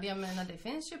skillnad. Jag menar, det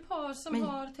finns ju par som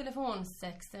har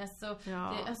telefonsex.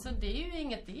 Det är ju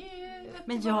inget... Det är ju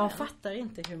men jag fattar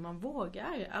inte hur man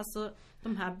vågar. Alltså,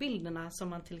 de här bilderna som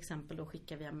man till exempel då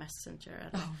skickar via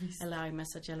Messenger eller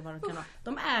iMessage eller vad det kan vara.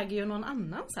 De äger ju någon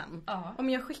annan sen. Om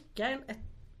jag skickar ett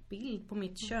bild på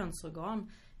mitt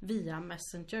könsorgan via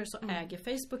Messenger så äger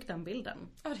Facebook den bilden.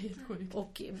 Ja, det är helt sjukt.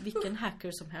 Och vilken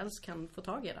hacker som helst kan få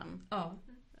tag i den. Ja.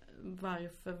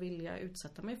 Varför vill jag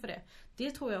utsätta mig för det?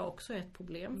 Det tror jag också är ett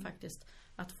problem faktiskt.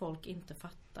 Att folk inte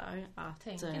fattar att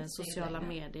sociala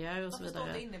medier och så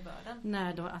vidare.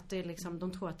 Nej, att det är liksom,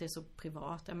 de tror att det är så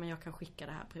privat. Men jag kan skicka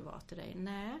det här privat till dig.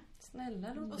 Nej.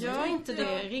 Snälla, gör inte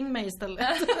det. Ring mig istället.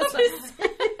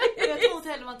 Jag tror inte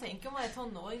heller man tänker om man är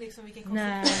tonåring liksom, vilken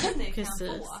konsekvens det kan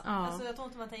få. Ja. Alltså, jag tror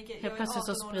inte man tänker... Helt plötsligt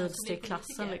så sprids det i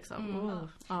klassen liksom.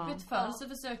 Vet förr så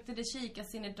försökte det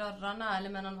kikas in i dörrarna eller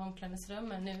mellan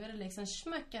omklädningsrummen. Nu är det liksom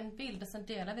smäcka en bild och sen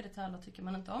delar vi det till alla. Tycker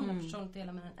man inte om den personen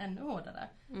delar med den ännu hårdare.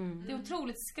 Det är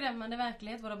otroligt skrämmande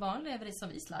verklighet våra barn lever i som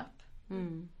vi slapp.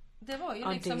 Det var ju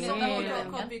liksom som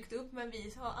jag har byggt upp, men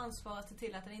vi har ansvar att se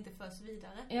till att den inte förs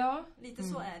vidare. Ja. Lite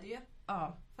så är det ju.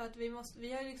 Ja. För att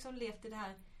vi har ju liksom levt i det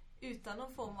här utan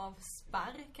någon form av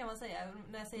spärr, kan man säga.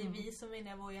 När jag säger vi så menar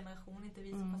jag vår generation, inte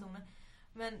vi som personer.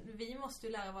 Men vi måste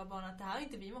ju lära våra barn att det här är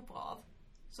inte vi mår bra av.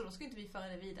 Så då ska inte vi föra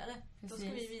det vidare. Precis. Då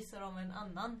ska vi visa dem en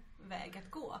annan väg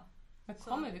att gå. Men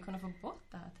kommer vi kunna få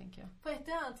bort det här, tänker jag? På ett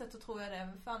eller annat sätt så tror jag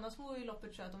det. För annars vore ju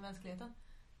loppet kört om mänskligheten.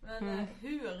 Men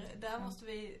hur? Där måste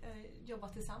vi jobba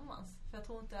tillsammans. För jag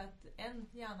tror inte att en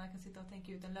hjärna kan sitta och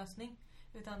tänka ut en lösning.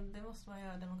 Utan det måste man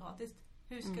göra demokratiskt.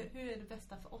 Hur är det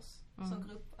bästa för oss som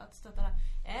grupp att stötta det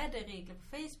här? Är det regler på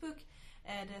Facebook?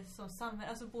 Är det som samhälle?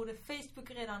 Alltså borde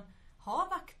Facebook redan ha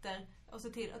vakter och se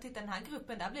till och titta den här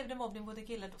gruppen, där blev det mobbning mot en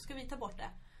kille, då ska vi ta bort det.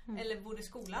 Eller borde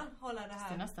skolan hålla det här?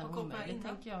 Det är nästan omöjligt,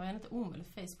 tänker jag. Det är inte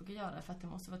omöjligt Facebook att göra för att det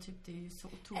måste vara typ, det är ju så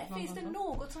otroligt. Finns det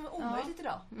något som är omöjligt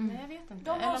idag? Nej, jag vet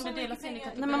inte. Eller om det delas in i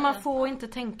kategorier. Nej, men man får inte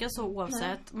tänka så oavsett.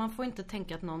 Nej. Man får inte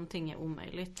tänka att någonting är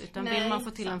omöjligt. Utan vill man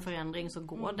få till en förändring så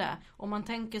går det. Om man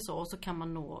tänker så kan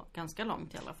man nå ganska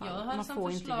långt i alla fall. Jag har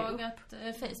som förslag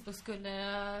att Facebook skulle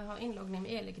ha inloggning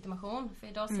med e-legitimation. För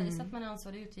idag sägs att man är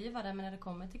ansvarig utgivare, men när det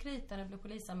kommer till kritan och blir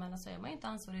polisanmälan så är man inte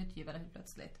ansvarig utgivare helt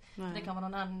plötsligt. Det kan vara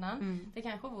någon annan. Det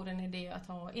kanske vore en idé att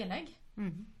ha e-lägg.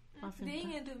 Det är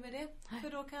ingen dum idé.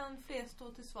 För då kan fler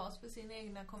stå till svars för sina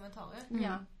egna kommentarer.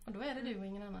 Ja, och då är det du och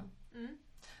ingen annan.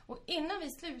 Och innan vi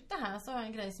slutar här så har jag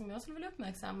en grej som jag skulle vilja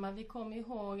uppmärksamma. Vi kommer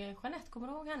ihåg, Jeanette, kommer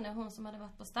du ihåg henne? Hon som hade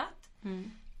varit på Start.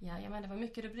 Ja, men det var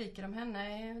mycket rubriker om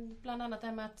henne. Bland annat det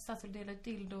här med att statsråd delade ut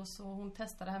dildos och hon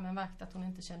testade det här med en vakt att hon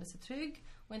inte kände sig trygg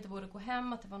och inte borde gå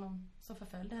hem, att det var någon som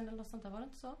förföljde henne eller något sånt där, var det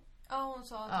inte så? Ja, hon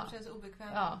sa att hon känns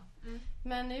obekväm. Ja.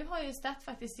 Men nu har ju Start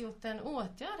faktiskt gjort en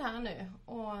åtgärd här nu.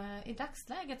 Och i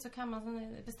dagsläget så kan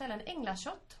man beställa en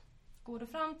änglashot. Går du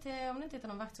fram till, om du inte hittar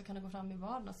någon vakt så kan du gå fram i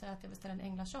baren och säga att jag beställer en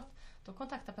änglashot. Då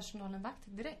kontaktar personalen vakt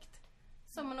direkt.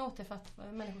 Som en åtgärd för att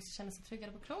människor ska känna sig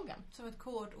tryggare på krogen. Som ett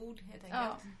kodord helt enkelt.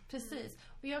 Ja, precis.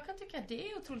 Och jag kan tycka att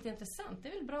det är otroligt intressant. Det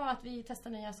är väl bra att vi testar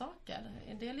nya saker.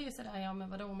 En del är ju sådär, ja men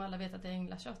vadå om alla vet att det är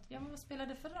änglashot? Ja men vad spelar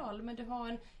det för roll? Men du har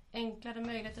en enklare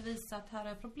möjlighet att visa att här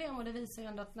är problem. Och det visar ju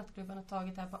ändå att nattklubben har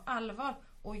tagit det här på allvar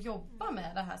och jobbar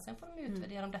med det här. Sen får de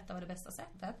utvärdera om detta var det bästa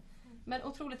sättet. Men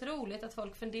otroligt roligt att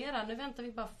folk funderar. Nu väntar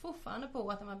vi bara fortfarande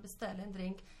på att när man beställer en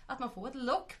drink, att man får ett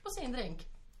lock på sin drink.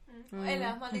 Eller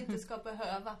att man inte ska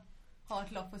behöva ha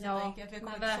ett lock på sin drink. Att vi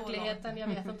men verkligheten, jag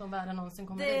vet inte om världen någonsin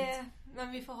kommer dit.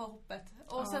 Men vi får ha hoppet.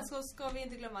 Och sen ska vi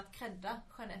inte glömma att credda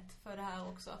Jeanette för det här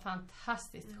också.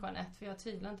 Fantastiskt Jeanette, för jag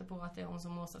tvivlar inte på att det är hon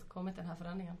som har åstadkommit den här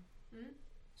förändringen.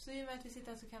 Så i och med att vi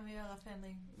sitter här så kan vi göra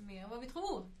förändring mer än vad vi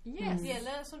tror. Yes. Det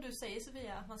gäller, som du säger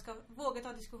Sofia, att man ska våga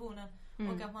ta diskussionen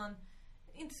och att man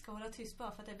inte ska hålla tyst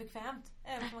bara för att det är bekvämt.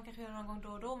 Även om man kanske gör det någon gång då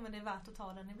och då, men det är värt att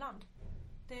ta den ibland.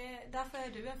 Därför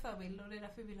är du en förebild och det är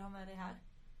därför vi vill ha med dig här.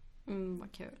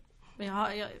 Vad kul.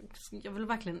 Jag vill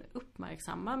verkligen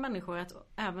uppmärksamma människor att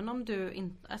även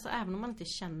om man inte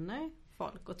känner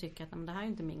folk och tycker att det här är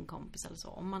inte min kompis eller så.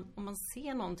 Om man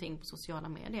ser någonting på sociala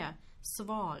medier,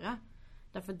 svara.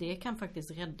 Därför det kan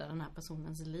faktiskt rädda den här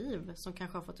personens liv som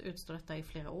kanske har fått utstå detta i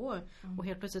flera år. Och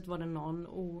helt plötsligt var det någon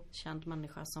okänd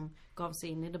människa som gav sig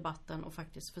in i debatten och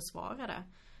faktiskt försvarade.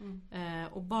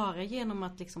 Och bara genom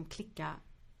att liksom klicka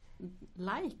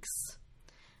likes.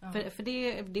 För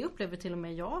det upplever till och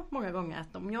med jag många gånger,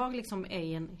 att om jag liksom är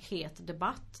i en het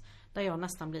debatt där jag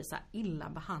nästan blir så här illa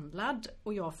behandlad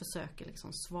och jag försöker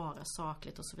liksom svara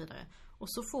sakligt och så vidare,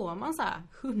 och så får man så här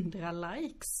 100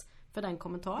 likes för den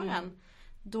kommentaren,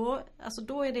 då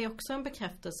är det också en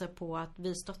bekräftelse på att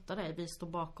vi stöttar dig, vi står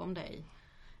bakom dig.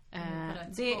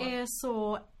 Det är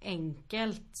så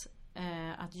enkelt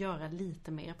att göra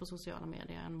lite mer på sociala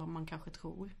medier än vad man kanske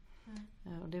tror.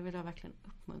 Och det vill jag verkligen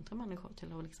uppmuntra människor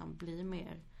till att liksom bli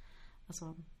mer,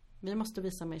 alltså, vi måste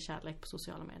visa mer kärlek på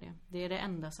sociala medier. Det är det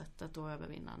enda sättet att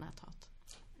övervinna näthat.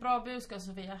 Bra budskap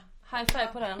Sofia. High five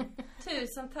på den.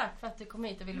 Tusen tack för att du kom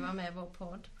hit och ville vara med i vår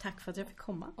podd. Tack för att jag fick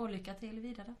komma. Och lycka till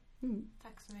vidare.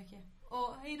 Tack så mycket.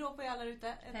 Och hej då på er alla ute.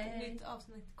 Ett nytt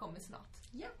avsnitt kommer snart.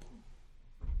 Ja.